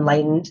feel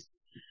enlightened.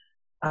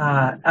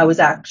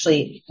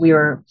 We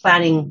were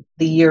planning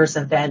the year's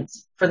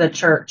events for the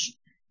church,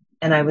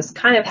 and I was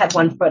kind of had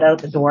one foot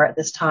out the door at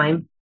this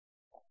time.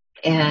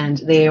 And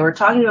they were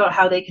talking about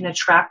how they can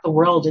attract the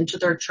world into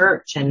their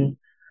church, and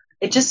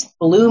it just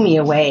blew me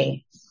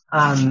away.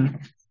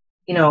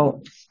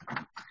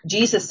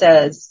 Jesus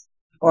says,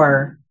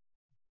 do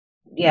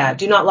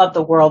not love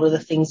the world or the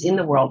things in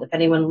the world. If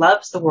anyone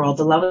loves the world,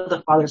 the love of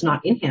the Father is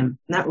not in him.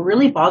 And that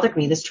really bothered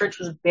me. This church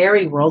was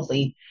very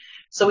worldly.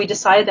 So we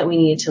decided that we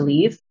needed to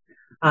leave.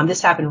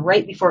 This happened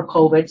right before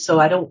COVID.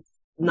 So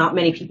not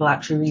many people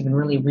actually even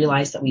really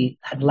realized that we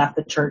had left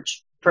the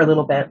church for a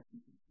little bit.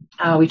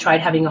 We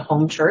tried having a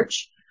home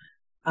church,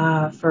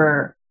 we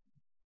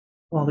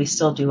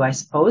still do, I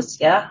suppose.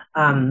 Yeah.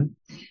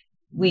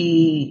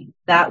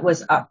 That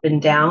was up and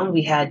down.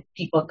 We had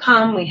people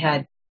come, we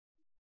had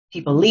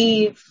people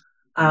leave.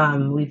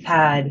 We've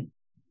had,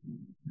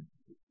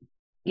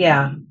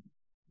 a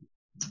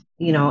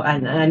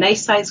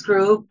nice size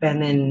group,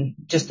 and then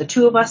just the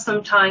two of us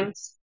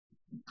sometimes.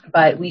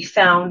 But we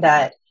found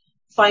that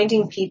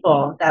finding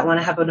people that want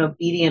to have an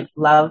obedient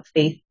love,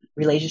 faith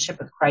relationship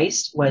with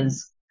Christ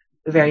was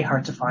very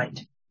hard to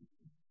find.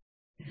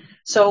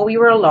 So we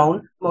were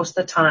alone most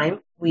of the time.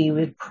 We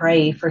would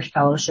pray for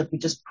fellowship. We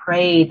just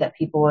prayed that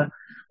people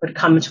would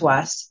come to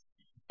us,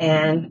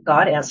 and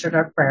God answered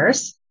our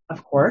prayers,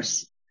 of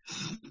course.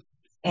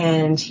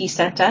 And he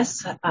sent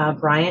us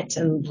Bryant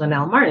and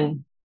Linnell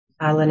Martin.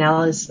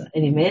 Linnell is an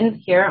admin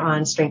here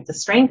on Strength to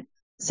Strength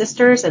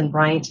Sisters, and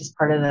Bryant is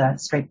part of the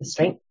Strength to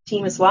Strength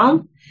team as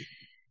well.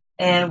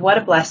 And what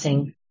a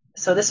blessing.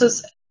 So this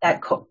was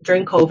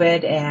during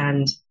COVID,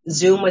 and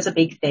Zoom was a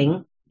big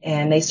thing,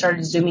 and they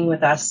started Zooming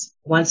with us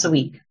once a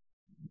week.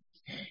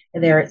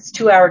 It's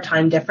 2-hour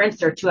time difference.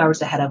 They're 2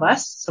 hours ahead of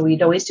us. So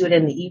we'd always do it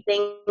in the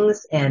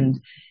evenings,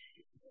 and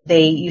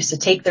they used to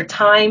take their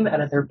time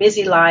out of their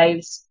busy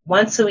lives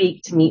once a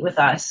week to meet with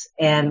us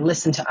and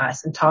listen to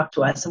us and talk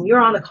to us. And we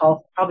were on the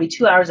call probably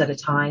 2 hours at a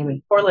time.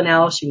 And poor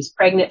Linnell, she was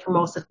pregnant for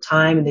most of the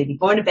time, and they'd be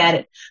going to bed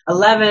at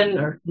 11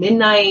 or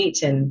midnight.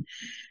 And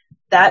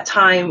that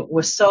time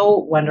was so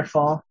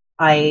wonderful.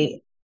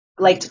 I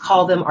like to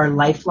call them our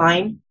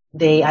lifeline.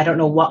 I don't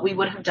know what we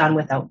would have done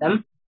without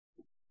them.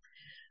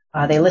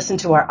 They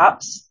listened to our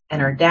ups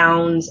and our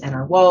downs and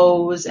our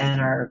woes,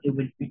 and they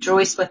would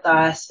rejoice with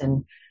us.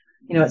 And,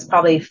 it's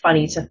probably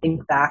funny to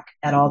think back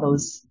at all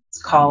those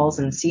calls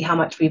and see how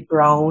much we've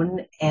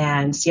grown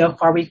and see how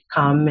far we've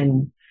come.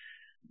 And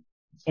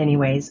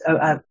anyways,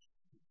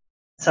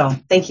 so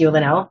thank you,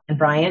 Linnell and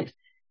Bryant.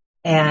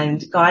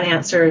 And God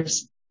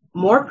answers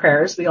more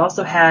prayers. We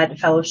also had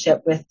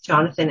fellowship with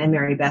Jonathan and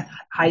Mary Beth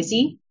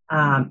Heisey,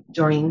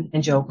 Doreen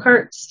and Joe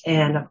Kurtz,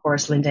 and of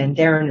course, Linda and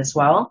Darren as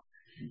well.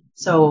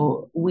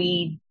 So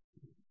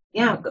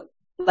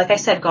like I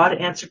said, God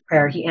answered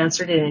prayer. He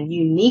answered it in a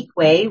unique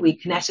way. We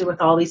connected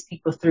with all these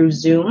people through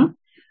Zoom,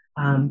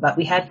 but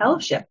we had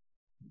fellowship.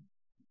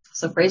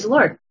 So praise the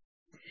Lord.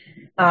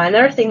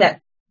 Another thing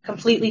that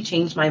completely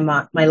changed my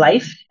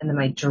life and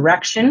my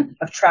direction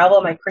of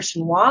travel, my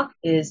Christian walk,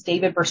 is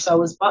David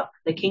Berceu's book,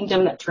 The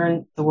Kingdom That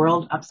Turned the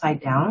World Upside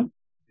Down.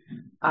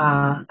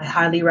 I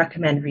highly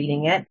recommend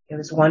reading it. It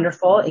was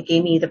wonderful. It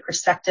gave me the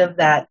perspective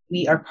that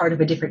we are part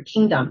of a different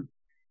kingdom.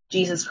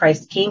 Jesus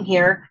Christ came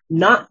here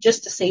not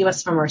just to save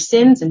us from our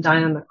sins and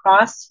die on the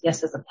cross,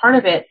 yes, as a part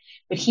of it,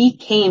 but he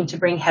came to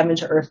bring heaven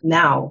to earth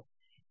now.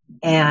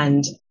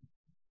 And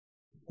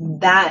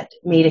that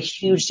made a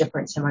huge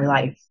difference in my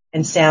life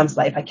and Sam's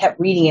life. I kept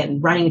reading it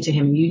and running to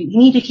him. You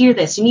need to hear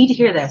this. You need to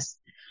hear this.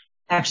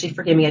 Actually,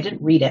 forgive me. I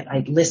didn't read it.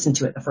 I listened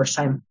to it the first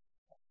time.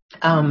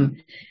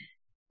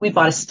 We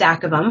bought a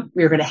stack of them.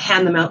 We were going to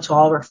hand them out to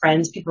all of our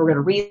friends. People were going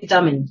to read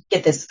them and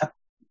get this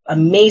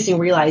amazing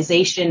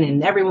realization,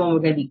 and everyone were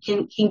going to be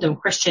kingdom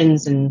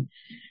Christians, and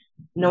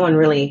no one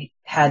really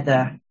had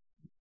the,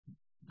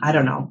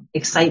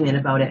 excitement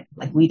about it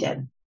like we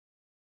did.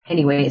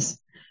 Anyways,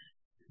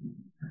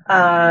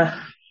 the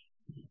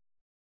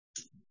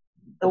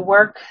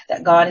work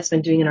that God has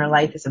been doing in our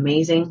life is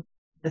amazing.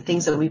 The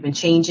things that we've been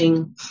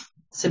changing,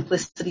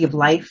 simplicity of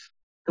life,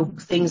 the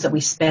things that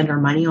we spend our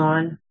money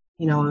on.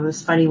 It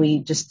was funny. We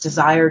just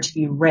desire to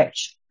be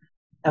rich.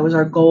 That was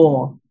our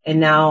goal. And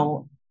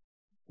now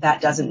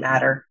that doesn't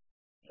matter.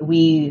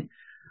 I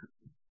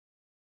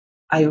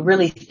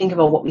really think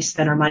about what we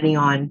spend our money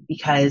on,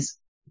 because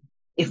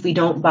if we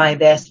don't buy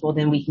this, well,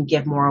 then we can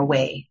give more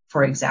away,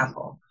 for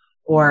example.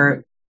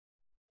 Or,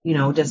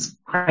 does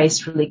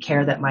Christ really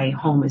care that my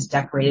home is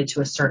decorated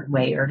to a certain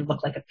way or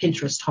look like a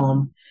Pinterest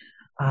home?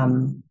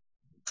 And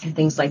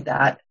things like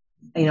that.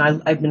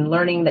 I've been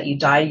learning that you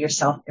die to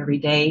yourself every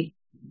day.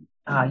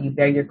 You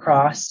bear your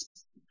cross.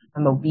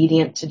 I'm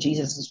obedient to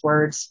Jesus'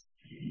 words.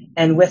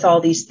 And with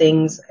all these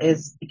things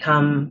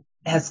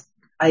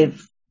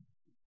I've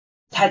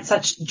had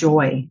such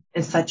joy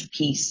and such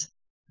peace.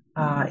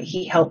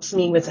 He helps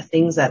me with the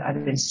things that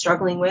I've been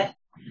struggling with.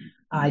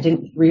 I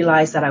didn't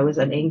realize that I was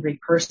an angry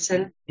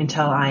person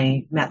until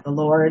I met the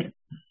Lord.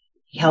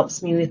 He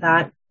helps me with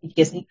that. He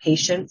gives me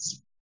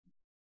patience.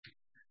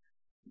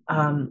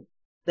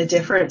 The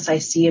difference I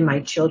see in my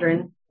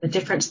children, the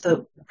difference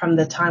from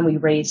the time we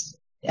raised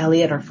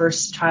Elliot, our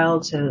first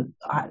child, to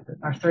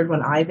our third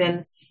one,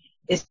 Ivan,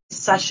 is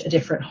such a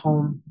different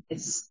home.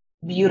 It's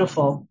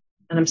beautiful,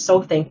 and I'm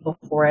so thankful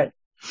for it.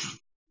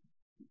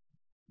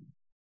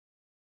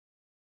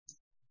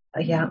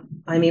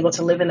 I'm able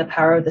to live in the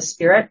power of the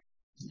Spirit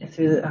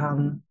through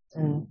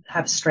and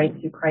have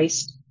strength through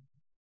Christ.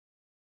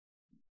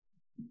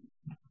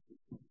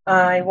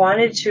 I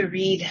wanted to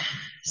read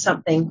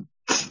something.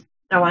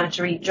 I wanted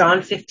to read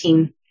John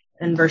 15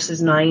 and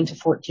verses 9 to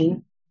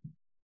 14.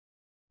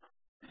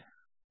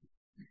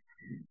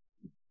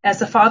 As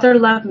the Father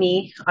loved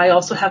me, I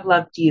also have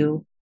loved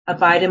you.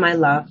 Abide in my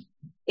love.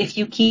 If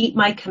you keep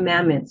my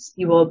commandments,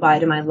 you will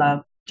abide in my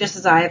love, just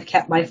as I have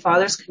kept my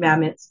Father's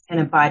commandments and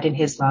abide in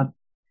his love.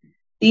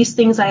 These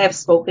things I have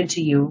spoken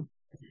to you,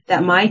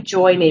 that my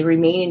joy may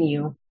remain in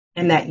you,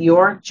 and that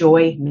your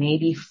joy may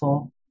be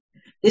full.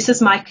 This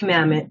is my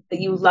commandment, that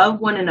you love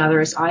one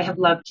another as I have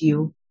loved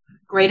you.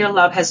 Greater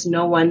love has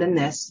no one than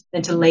this,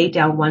 than to lay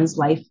down one's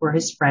life for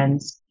his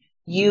friends.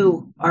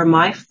 You are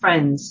my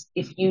friends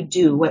if you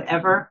do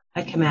whatever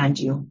I command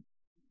you.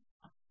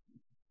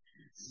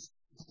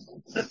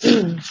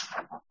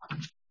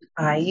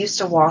 I used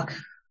to walk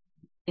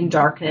in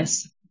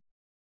darkness,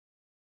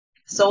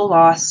 so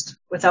lost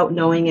without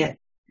knowing it,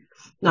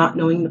 not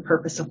knowing the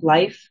purpose of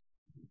life,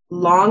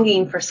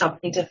 longing for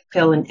something to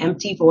fill an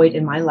empty void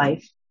in my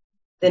life.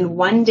 Then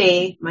one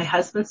day my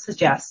husband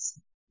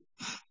suggests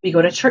we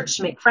go to church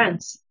to make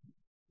friends.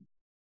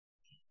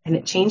 And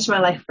it changed my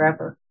life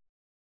forever.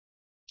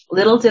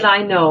 Little did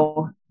I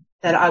know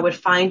that I would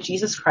find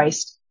Jesus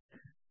Christ,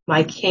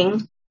 my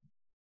King,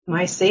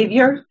 my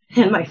Savior,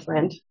 and my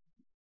friend.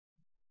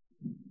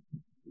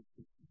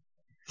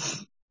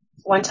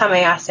 One time I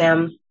asked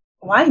Sam,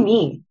 why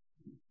me?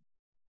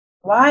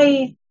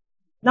 Why,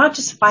 not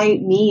just why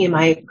me and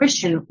my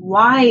Christian,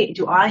 why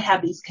do I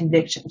have these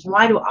convictions?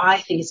 Why do I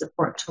think it's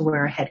important to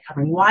wear a head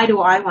covering? Why do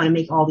I want to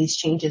make all these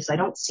changes? I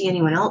don't see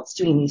anyone else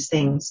doing these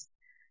things.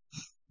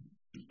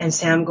 And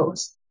Sam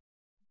goes,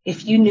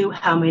 if you knew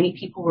how many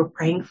people were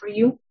praying for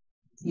you,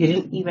 you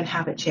didn't even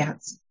have a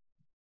chance.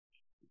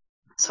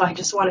 So I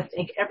just want to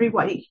thank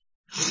everybody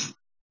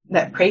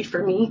that prayed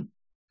for me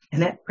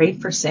and that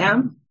prayed for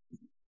Sam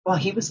while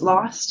he was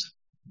lost.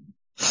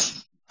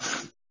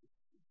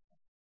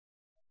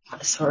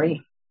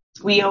 Sorry.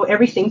 We owe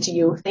everything to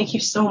you. Thank you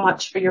so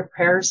much for your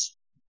prayers.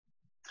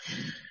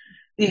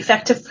 The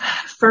effective,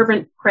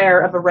 fervent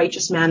prayer of a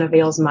righteous man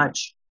avails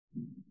much.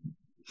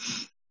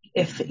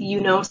 If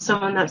you know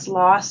someone that's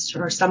lost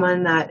or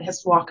someone that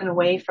has walked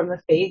away from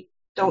the faith,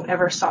 don't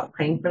ever stop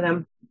praying for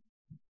them.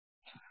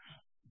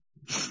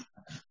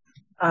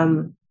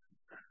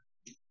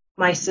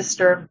 My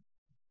sister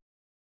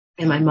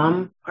and my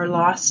mom are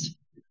lost.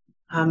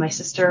 My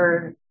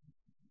sister,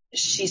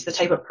 she's the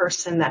type of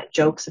person that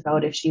jokes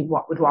about if she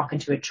would walk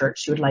into a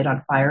church, she would light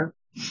on fire.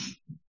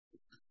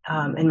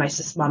 And my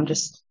mom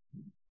just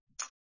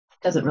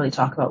doesn't really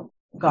talk about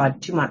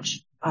God too much.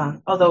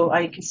 Although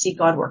I can see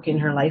God working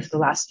in her life the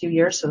last few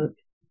years, so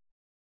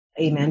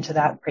amen to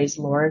that. Praise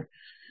the Lord.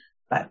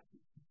 But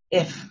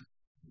if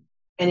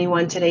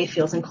anyone today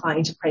feels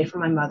inclined to pray for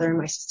my mother and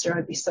my sister,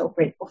 I'd be so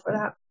grateful for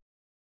that.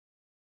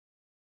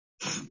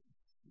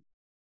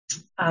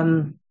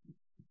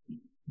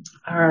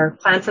 Our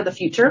plan for the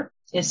future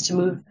is to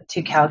move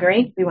to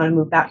Calgary. We want to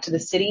move back to the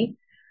city.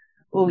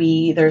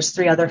 There's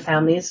 3 other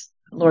families,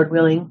 Lord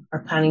willing, are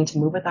planning to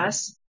move with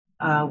us.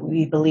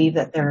 We believe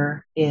that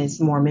there is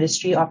more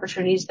ministry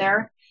opportunities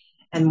there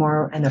and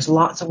there's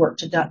lots of work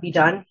to be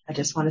done. I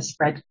just want to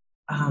spread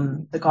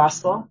the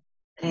gospel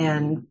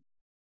and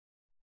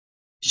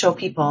show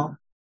people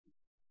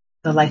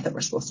the life that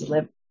we're supposed to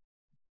live.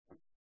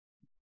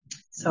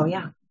 So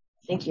yeah,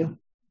 thank you.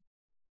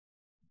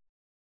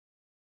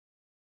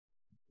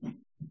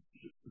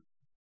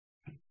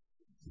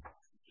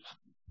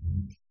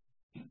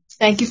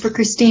 Thank you for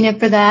Christina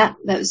for that.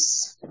 That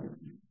was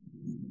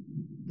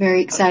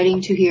very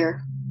exciting to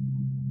hear.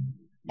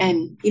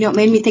 And, it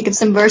made me think of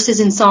some verses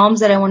in Psalms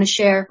that I want to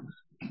share.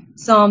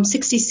 Psalm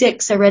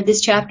 66, I read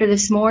this chapter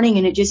this morning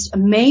and it just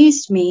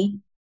amazed me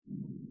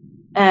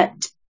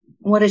at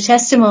what a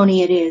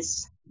testimony it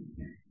is.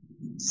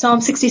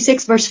 Psalm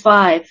 66 verse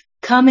 5,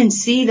 come and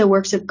see the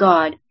works of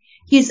God.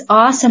 He is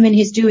awesome in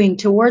his doing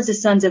towards the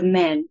sons of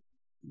men.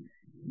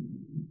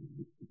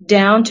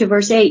 Down to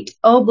verse 8,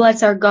 oh,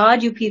 bless our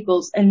God, you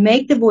peoples, and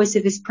make the voice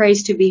of his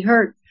praise to be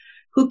heard,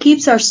 who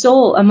keeps our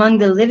soul among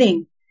the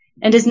living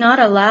and does not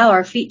allow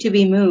our feet to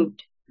be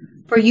moved.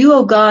 For you,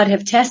 O God,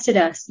 have tested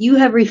us. You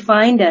have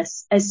refined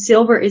us as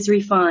silver is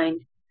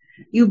refined.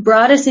 You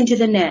brought us into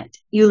the net.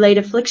 You laid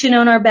affliction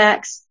on our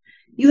backs.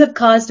 You have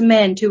caused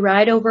men to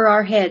ride over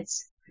our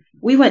heads.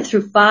 We went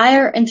through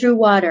fire and through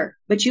water,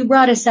 but you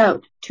brought us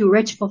out to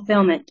rich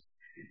fulfillment.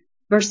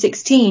 Verse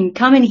 16,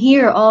 come and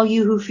hear, all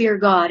you who fear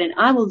God, and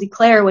I will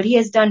declare what he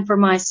has done for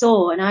my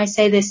soul. And I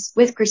say this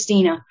with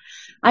Christina.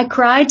 I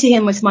cried to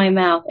him with my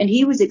mouth, and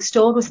he was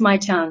extolled with my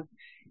tongue.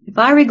 If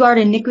I regard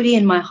iniquity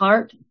in my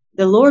heart,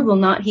 the Lord will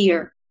not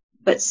hear.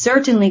 But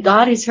certainly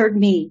God has heard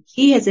me.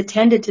 He has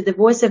attended to the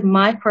voice of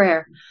my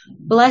prayer.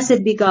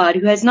 Blessed be God,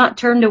 who has not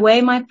turned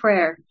away my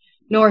prayer,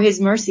 nor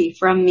his mercy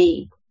from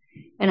me.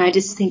 And I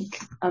just think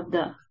of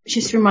it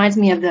just reminds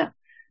me of the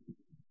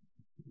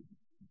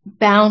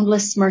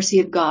boundless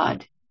mercy of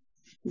God,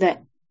 and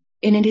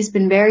it has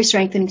been very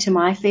strengthening to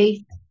my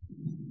faith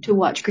to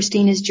watch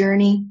Christina's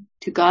journey.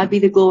 To God be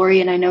the glory.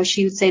 And I know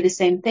she would say the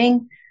same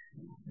thing.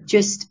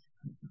 Just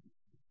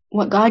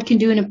what God can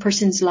do in a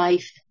person's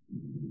life.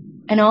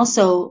 And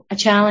also a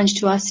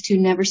challenge to us to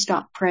never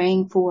stop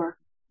praying for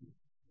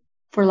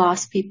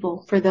lost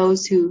people, for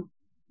those who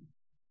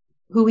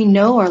we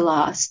know are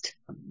lost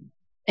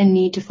and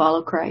need to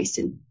follow Christ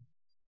and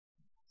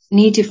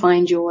need to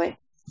find joy.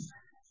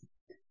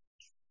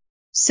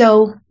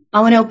 So I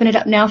want to open it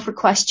up now for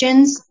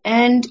questions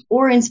and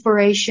or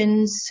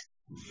inspirations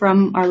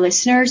from our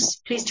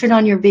listeners. Please turn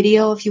on your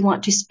video if you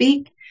want to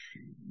speak.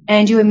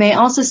 And you may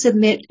also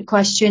submit a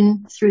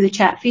question through the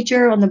chat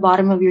feature on the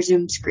bottom of your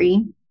Zoom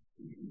screen,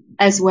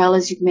 as well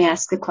as you may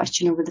ask a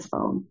question over the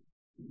phone.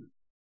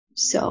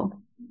 So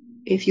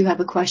if you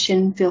have a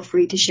question, feel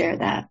free to share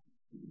that.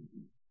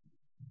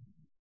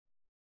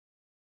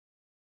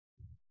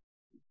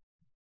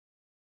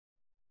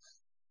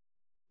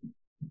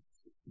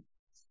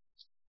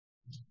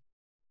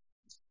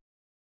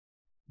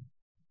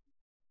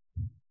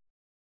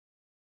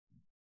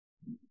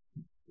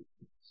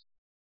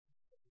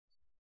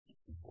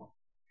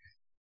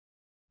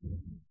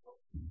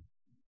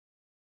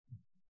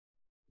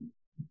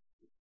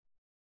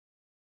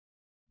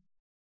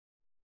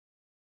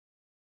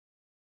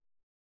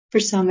 For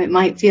some, it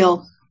might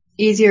feel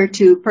easier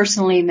to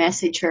personally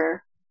message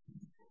her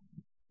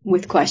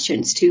with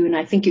questions too, and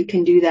I think you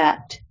can do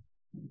that.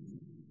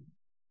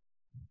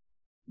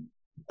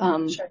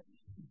 Sure.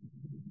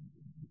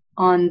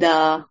 On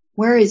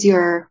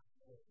where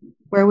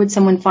would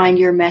someone find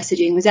your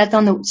messaging? Was that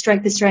on the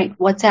Strength to Strength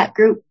WhatsApp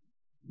group?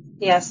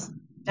 Yes.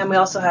 And we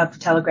also have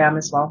Telegram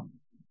as well.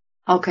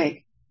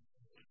 Okay.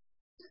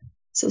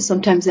 So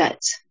sometimes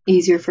that's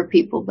easier for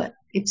people, but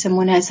if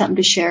someone has something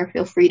to share,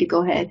 feel free to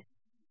go ahead.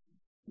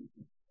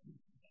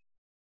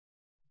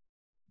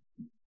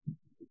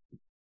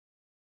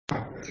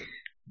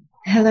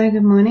 Hello,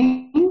 good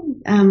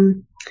morning.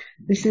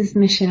 This is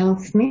Michelle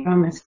Smith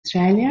from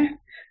Australia.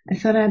 I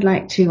thought I'd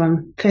like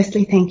to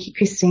firstly thank you,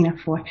 Christina,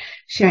 for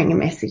sharing a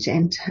message,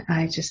 and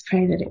I just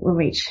pray that it will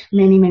reach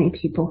many, many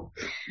people.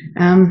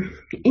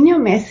 In your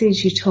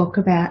message, you talk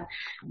about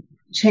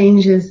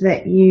changes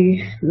that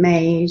you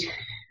made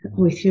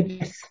with your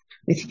dress,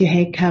 with your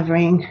head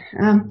covering.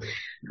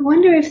 I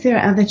wonder if there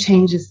are other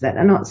changes that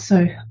are not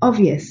so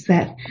obvious,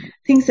 that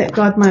things that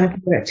God might have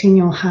worked in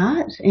your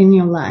heart, in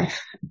your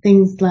life,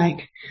 things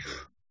like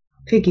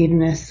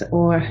forgiveness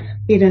or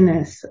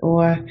bitterness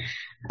or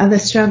other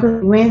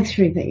struggles you went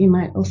through that you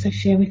might also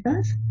share with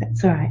us.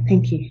 That's all right.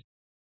 Thank you.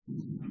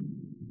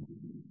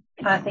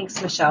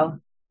 Thanks, Michelle.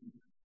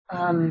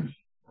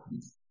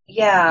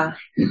 Yeah,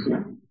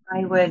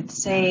 I would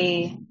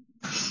say,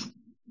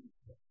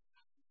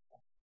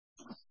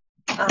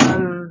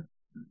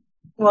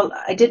 well,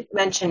 I did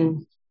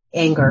mention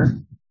anger.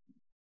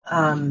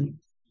 I've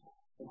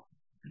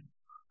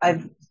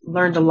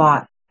learned a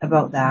lot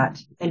about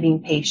that and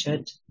being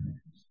patient.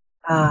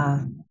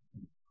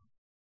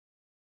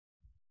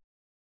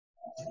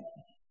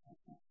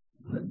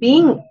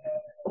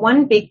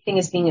 One big thing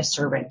is being a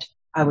servant,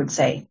 I would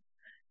say.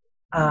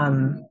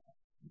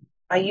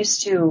 I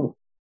used to,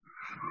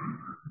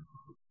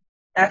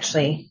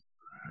 actually,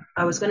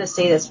 I was going to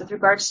say this with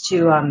regards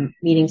to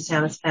meeting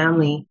Sam's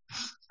family.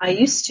 I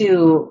used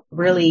to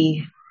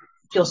really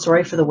feel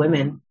sorry for the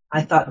women.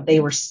 I thought they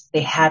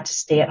had to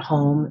stay at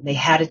home, they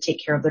had to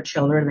take care of their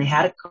children, they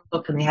had to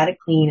cook and they had to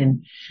clean.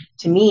 And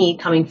to me,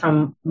 coming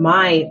from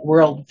my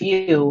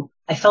worldview,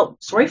 I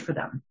felt sorry for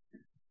them.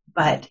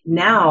 But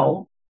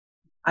now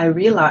I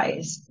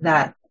realize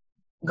that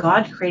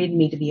God created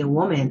me to be a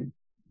woman,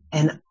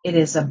 and it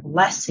is a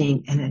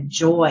blessing and a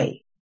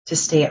joy to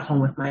stay at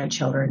home with my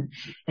children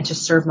and to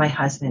serve my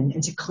husband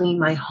and to clean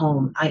my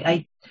home.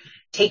 I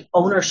take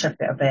ownership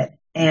of it.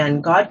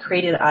 And God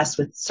created us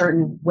with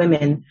certain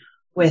women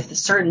with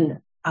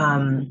certain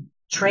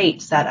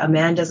traits that a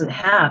man doesn't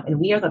have. And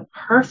we are the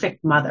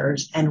perfect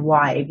mothers and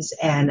wives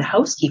and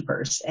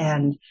housekeepers.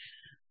 And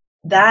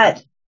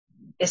that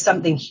is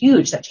something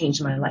huge that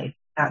changed my life,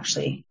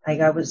 actually. Like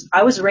I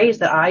was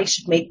raised that I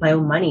should make my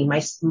own money. My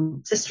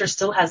sister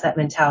still has that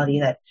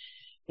mentality that,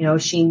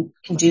 she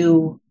can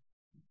do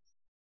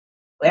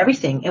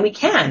everything. And we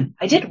can.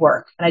 I did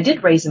work and I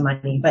did raise the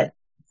money, but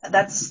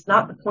that's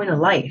not the point of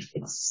life.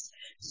 It's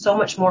so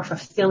much more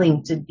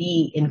fulfilling to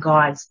be in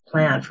God's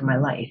plan for my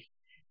life.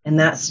 And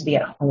that's to be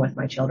at home with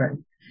my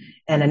children.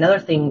 And another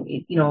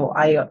thing,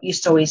 I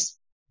used to always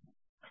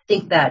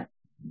think that,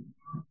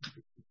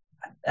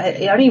 I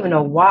don't even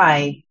know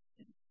why,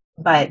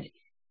 but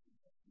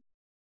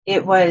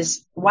it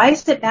was, why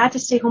is it bad to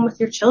stay home with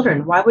your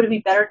children? Why would it be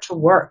better to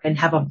work and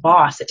have a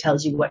boss that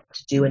tells you what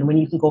to do and when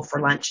you can go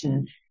for lunch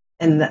and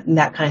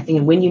that kind of thing,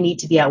 and when you need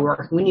to be at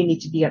work and when you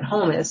need to be at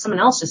home, and if someone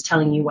else just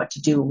telling you what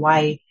to do,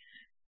 why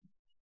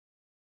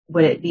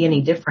would it be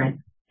any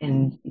different?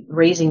 And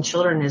raising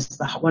children is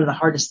one of the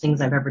hardest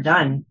things I've ever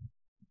done.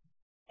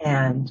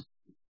 And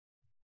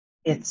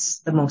it's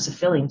the most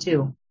fulfilling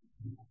too.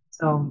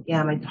 So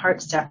yeah, my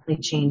heart's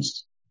definitely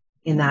changed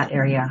in that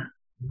area.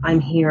 I'm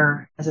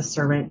here as a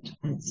servant.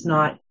 It's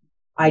not,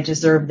 I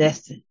deserve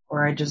this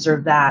or I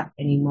deserve that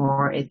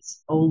anymore.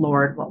 It's, oh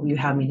Lord, what will you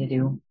have me to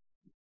do?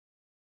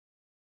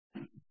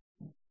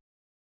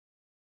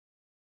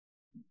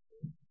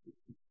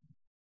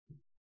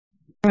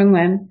 Wrong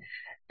one.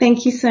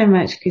 Thank you so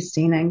much,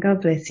 Christina, and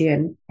God bless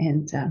you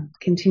and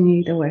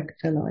continue the work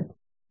of the Lord.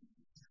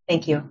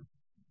 Thank you.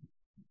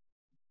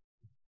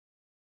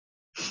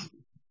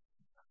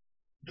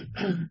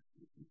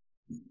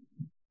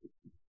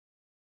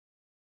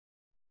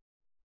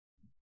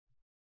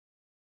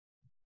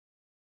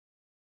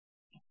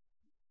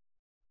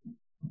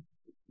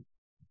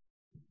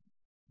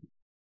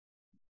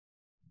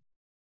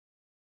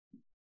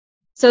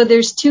 So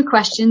there's two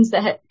questions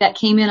that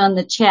came in on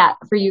the chat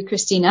for you,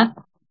 Christina.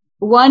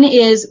 One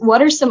is,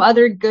 what are some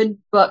other good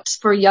books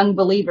for young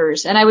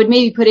believers? And I would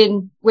maybe put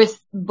in with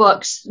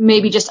books,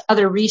 maybe just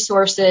other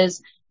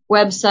resources,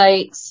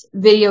 websites,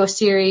 video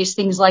series,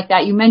 things like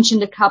that. You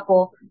mentioned a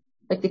couple,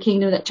 like The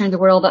Kingdom That Turned the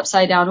World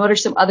Upside Down. What are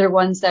some other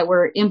ones that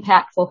were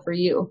impactful for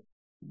you?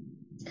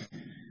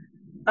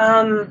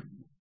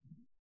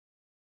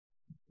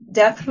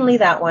 Definitely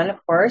that one,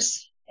 of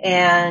course.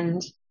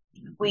 And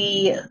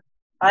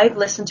I've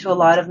listened to a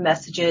lot of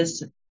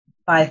messages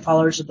by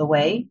Followers of the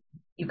Way.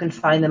 You can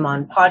find them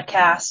on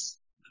podcasts,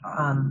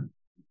 on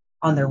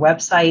their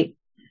website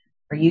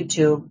or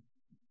YouTube.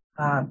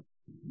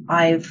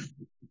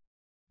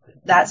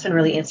 That's been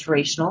really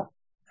inspirational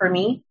for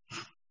me.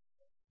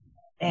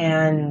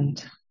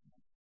 And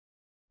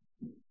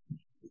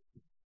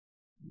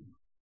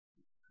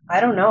I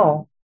don't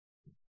know.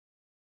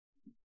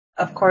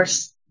 Of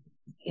course,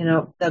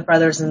 the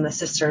brothers and the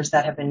sisters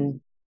that have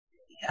been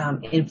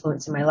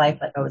influencing my life,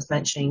 like I was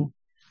mentioning,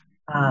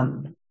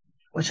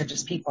 which are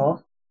just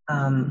people.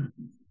 I'm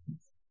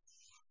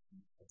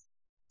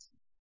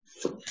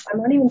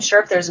not even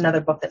sure if there's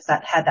another book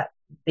that had that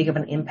big of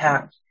an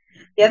impact.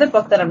 The other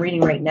book that I'm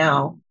reading right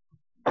now,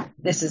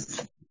 this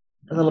is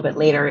a little bit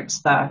later, it's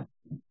by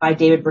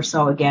David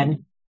Berceau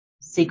again,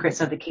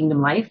 Secrets of the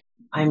Kingdom Life.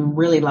 I'm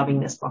really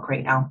loving this book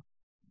right now.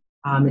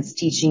 It's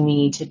teaching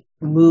me to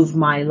move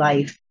my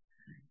life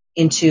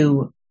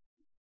into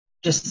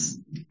just,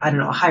 I don't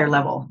know, a higher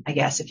level, I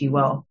guess, if you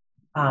will.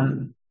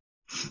 How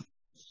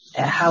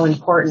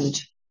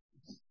important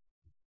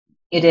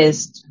it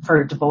is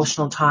for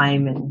devotional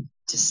time and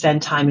to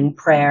spend time in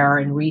prayer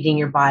and reading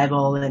your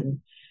Bible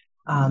and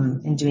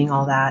doing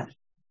all that.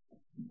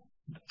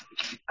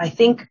 I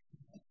think,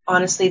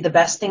 honestly, the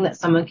best thing that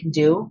someone can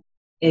do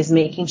is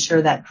making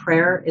sure that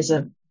prayer is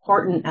an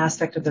important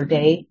aspect of their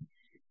day,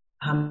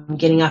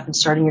 getting up and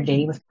starting your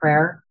day with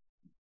prayer.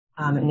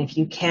 And if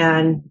you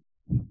can,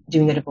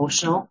 doing a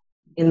devotional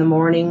in the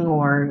morning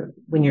or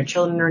when your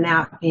children are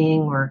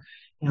napping or,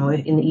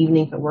 in the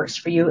evening if it works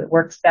for you. It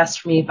works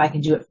best for me if I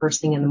can do it first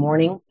thing in the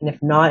morning. And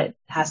if not, it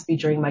has to be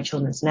during my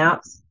children's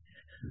naps.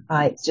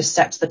 It just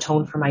sets the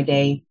tone for my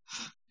day.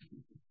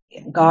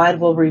 God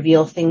will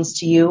reveal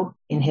things to you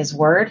in His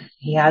Word.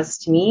 He has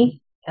to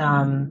me.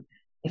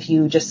 If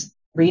you just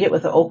read it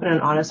with an open and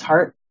honest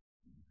heart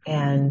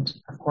and,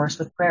 of course,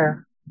 with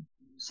prayer.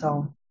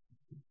 So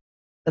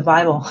the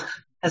Bible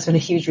has been a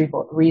huge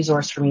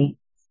resource for me.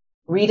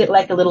 Read it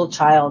like a little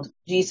child.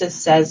 Jesus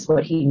says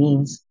what He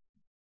means.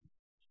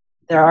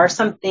 There are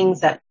some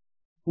things that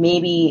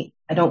maybe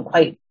I don't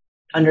quite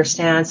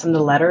understand. Some of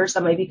the letters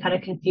that might be kind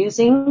of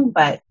confusing,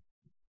 but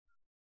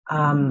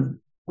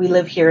we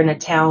live here in a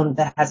town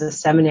that has a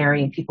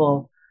seminary and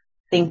people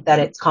think that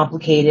it's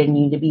complicated and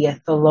you need to be a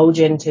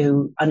theologian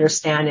to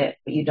understand it,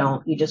 but you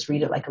don't. You just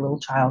read it like a little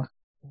child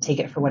and take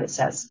it for what it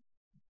says.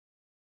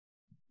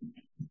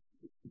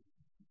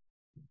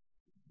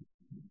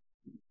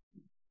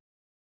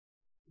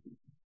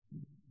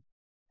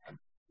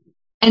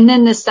 And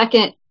then the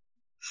second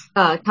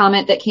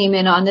comment that came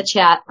in on the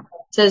chat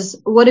says,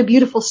 what a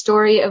beautiful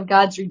story of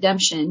God's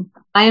redemption.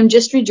 I am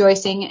just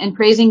rejoicing and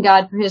praising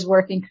God for His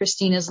work in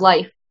Christina's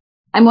life.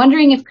 I'm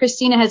wondering if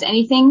Christina has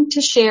anything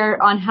to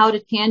share on how to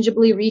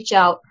tangibly reach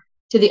out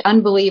to the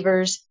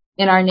unbelievers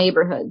in our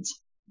neighborhoods.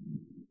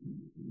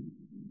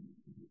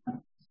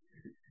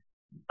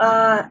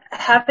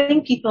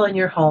 Having people in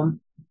your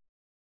home.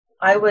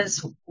 I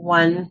was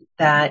one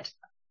that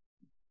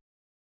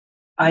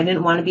I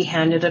didn't want to be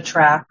handed a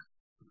tract.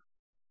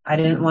 I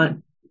didn't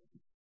want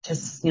to,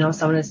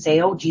 someone to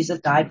say, oh, Jesus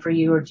died for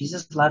you or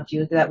Jesus loved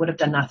you. That would have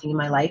done nothing in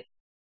my life.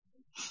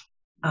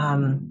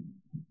 But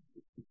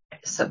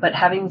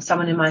having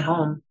someone in my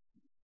home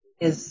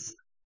is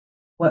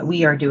what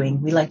we are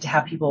doing. We like to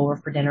have people over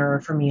for dinner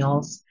or for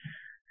meals.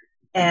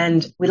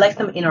 And we like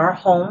them in our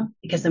home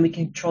because then we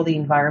can control the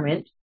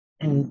environment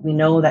and we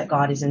know that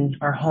God is in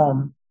our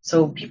home.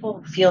 So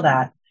people feel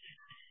that.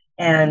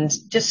 And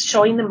just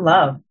showing them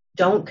love.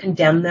 Don't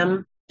condemn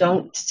them.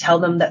 Don't tell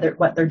them that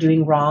what they're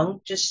doing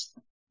wrong. Just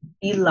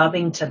be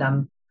loving to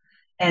them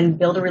and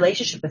build a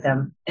relationship with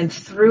them. And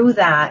through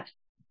that,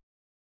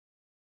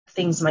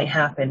 things might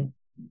happen.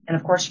 And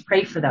of course,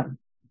 pray for them.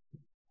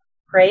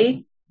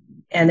 Pray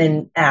and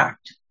then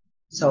act.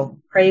 So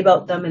pray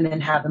about them and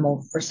then have them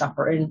over for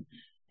supper, and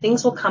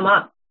things will come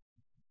up.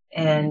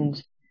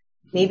 And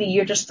maybe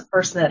you're just the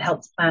person that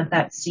helps plant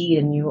that seed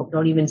and you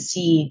don't even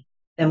see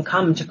them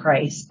come to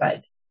Christ,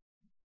 but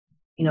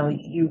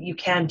you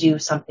can do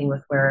something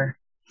with where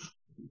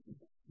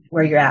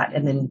you're at,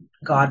 and then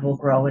God will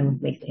grow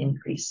and make the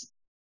increase.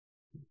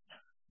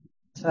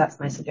 So that's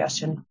my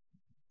suggestion.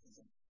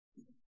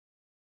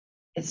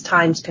 It's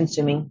time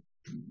consuming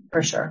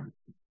for sure.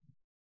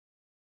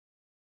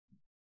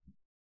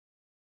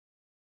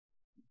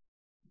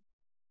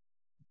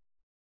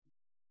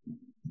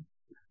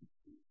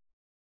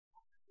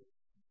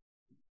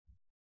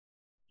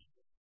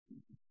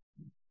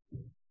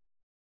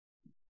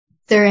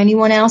 Is there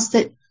anyone else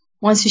that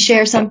wants to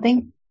share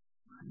something?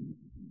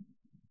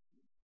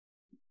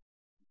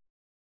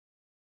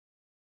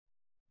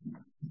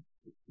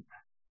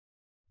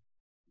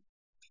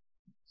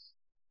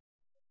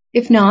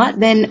 If not,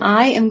 then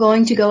I am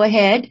going to go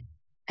ahead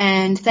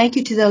and thank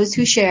you to those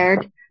who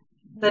shared.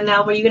 Then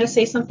now, were you going to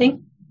say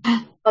something?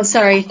 Oh,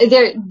 sorry.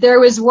 There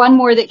was one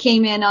more that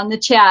came in on the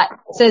chat.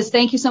 It says,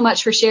 thank you so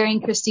much for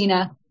sharing,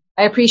 Christina.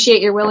 I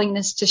appreciate your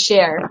willingness to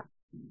share.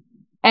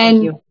 And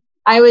Thank you.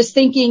 I was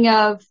thinking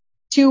of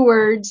 2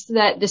 words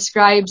that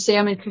describe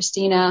Sam and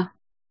Christina,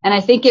 and I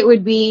think it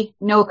would be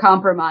no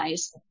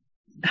compromise.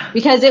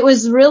 Because it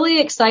was really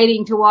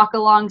exciting to walk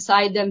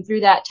alongside them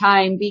through that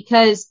time,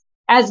 because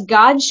as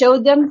God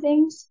showed them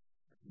things,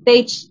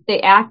 they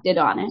acted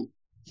on it.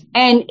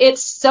 And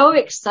it's so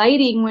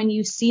exciting when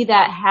you see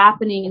that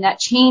happening and that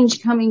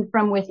change coming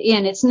from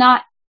within. It's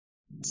not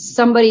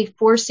somebody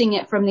forcing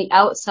it from the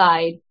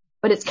outside,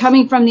 but it's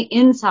coming from the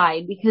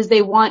inside because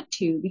they want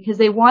to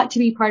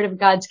be part of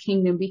God's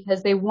kingdom,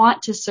 because they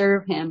want to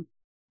serve him.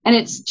 And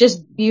it's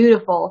just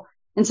beautiful.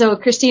 And so,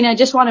 Christina, I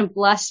just want to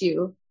bless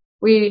you.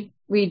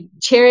 We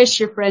cherish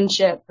your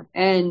friendship,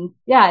 and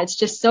yeah, it's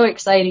just so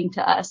exciting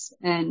to us,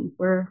 and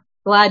we're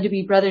glad to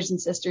be brothers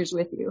and sisters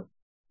with you.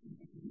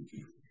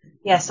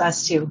 Yes,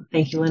 us too.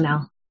 Thank you,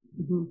 Linnell.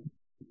 Mm-hmm.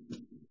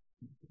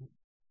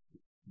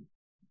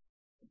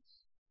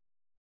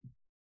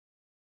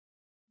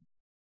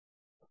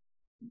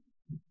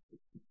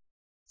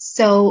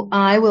 So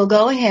I will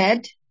go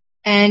ahead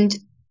and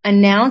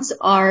announce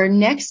our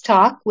next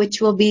talk,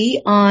 which will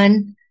be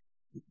on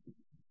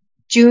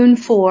June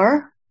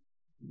 4.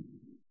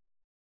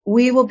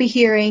 We will be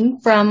hearing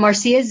from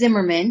Marcia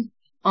Zimmerman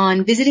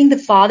on visiting the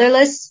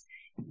fatherless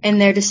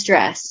and their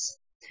distress.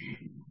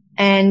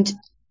 And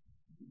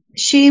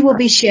she will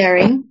be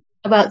sharing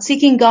about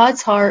seeking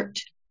God's heart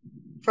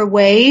for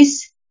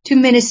ways to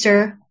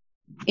minister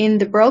in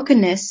the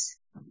brokenness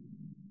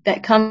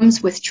that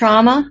comes with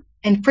trauma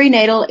and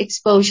prenatal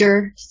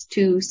exposure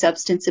to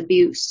substance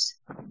abuse.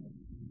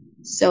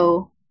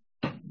 So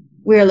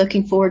we're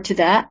looking forward to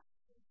that,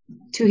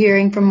 to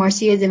hearing from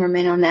Marcia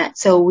Zimmerman on that.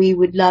 So we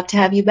would love to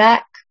have you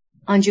back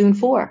on June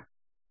 4.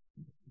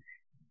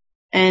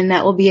 And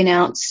that will be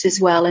announced as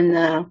well in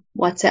the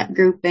WhatsApp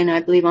group, and I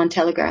believe on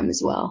Telegram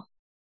as well.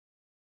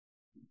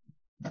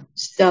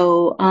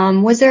 So,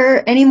 was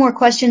there any more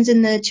questions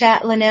in the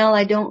chat, Linnell?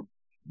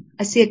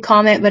 I see a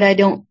comment, but I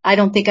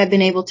don't think I've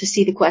been able to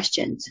see the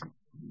questions.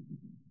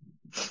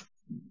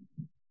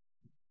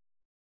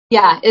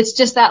 Yeah, it's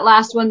just that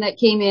last one that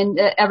came in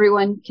that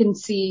everyone can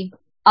see.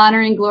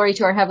 Honor and glory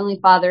to our Heavenly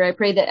Father. I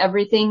pray that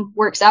everything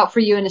works out for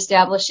you in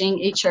establishing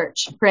a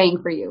church.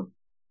 Praying for you.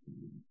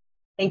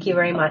 Thank you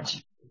very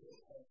much.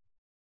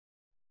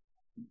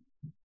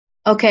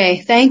 Okay,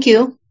 thank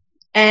you.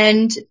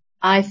 And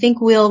I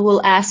think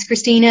we'll ask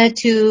Christina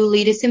to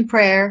lead us in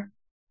prayer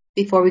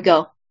before we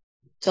go.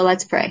 So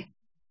let's pray.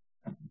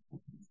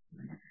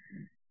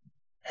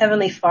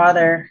 Heavenly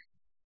Father,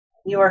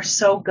 you are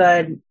so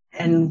good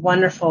and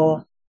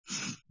wonderful.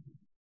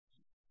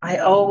 I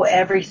owe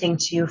everything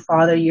to you,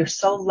 Father. You're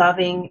so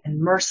loving and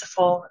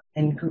merciful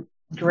and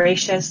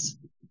gracious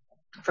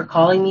for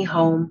calling me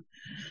home,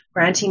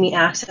 granting me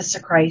access to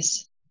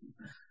Christ.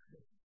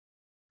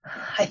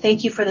 I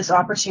thank you for this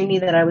opportunity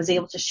that I was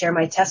able to share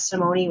my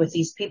testimony with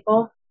these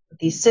people, with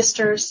these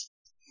sisters.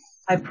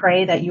 I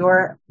pray that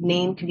your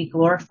name can be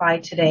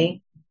glorified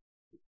today.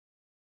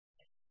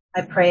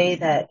 I pray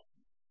that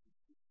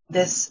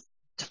this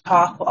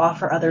talk will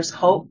offer others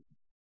hope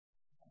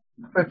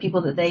for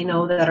people that they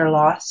know that are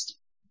lost.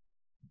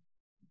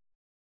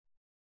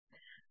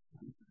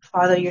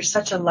 Father, you're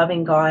such a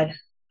loving God.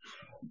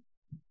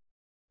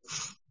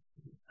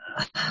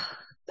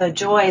 The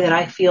joy that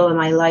I feel in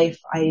my life,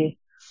 I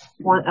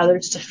want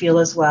others to feel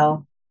as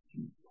well.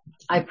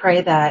 I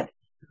pray that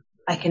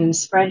I can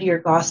spread your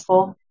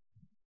gospel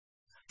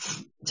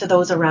to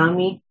those around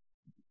me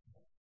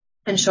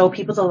and show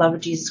people the love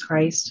of Jesus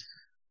Christ.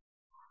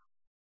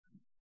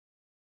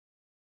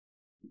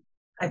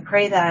 I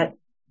pray that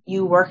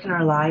you work in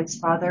our lives,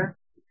 Father.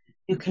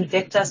 You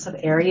convict us of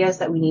areas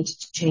that we need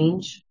to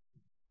change.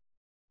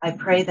 I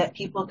pray that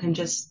people can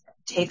just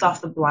take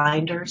off the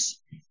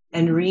blinders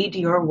and read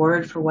your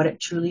word for what it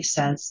truly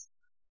says.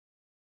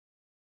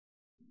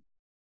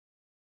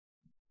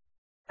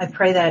 I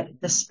pray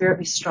that the Spirit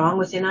be strong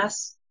within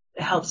us.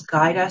 It helps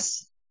guide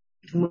us,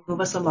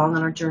 move us along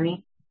on our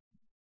journey.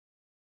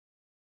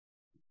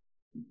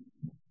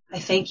 I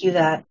thank you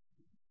that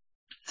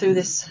through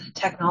this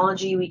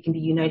technology we can be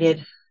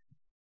united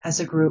as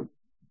a group.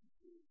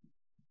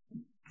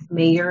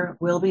 May your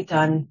will be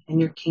done and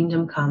your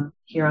kingdom come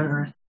here on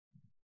earth.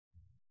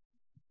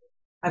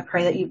 I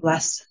pray that you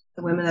bless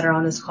the women that are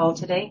on this call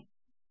today.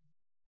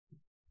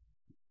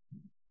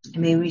 And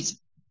may we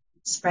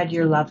spread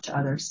your love to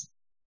others.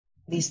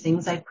 These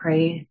things I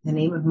pray in the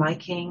name of my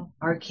King,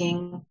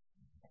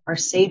 our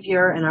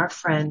Savior, and our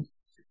friend,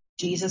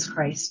 Jesus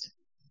Christ.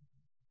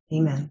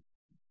 Amen.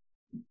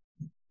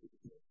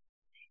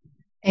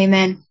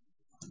 Amen.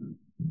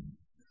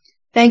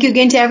 Thank you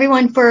again to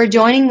everyone for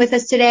joining with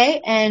us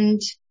today,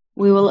 and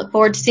we will look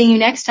forward to seeing you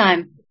next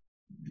time.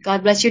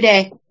 God bless your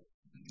day.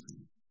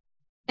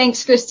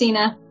 Thanks,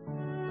 Christina.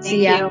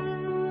 See ya. Thank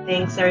you.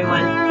 Thanks,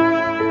 everyone.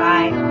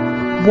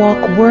 Bye.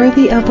 Walk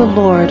worthy of the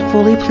Lord,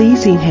 fully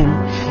pleasing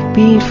Him,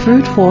 being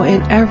fruitful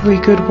in every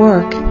good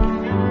work,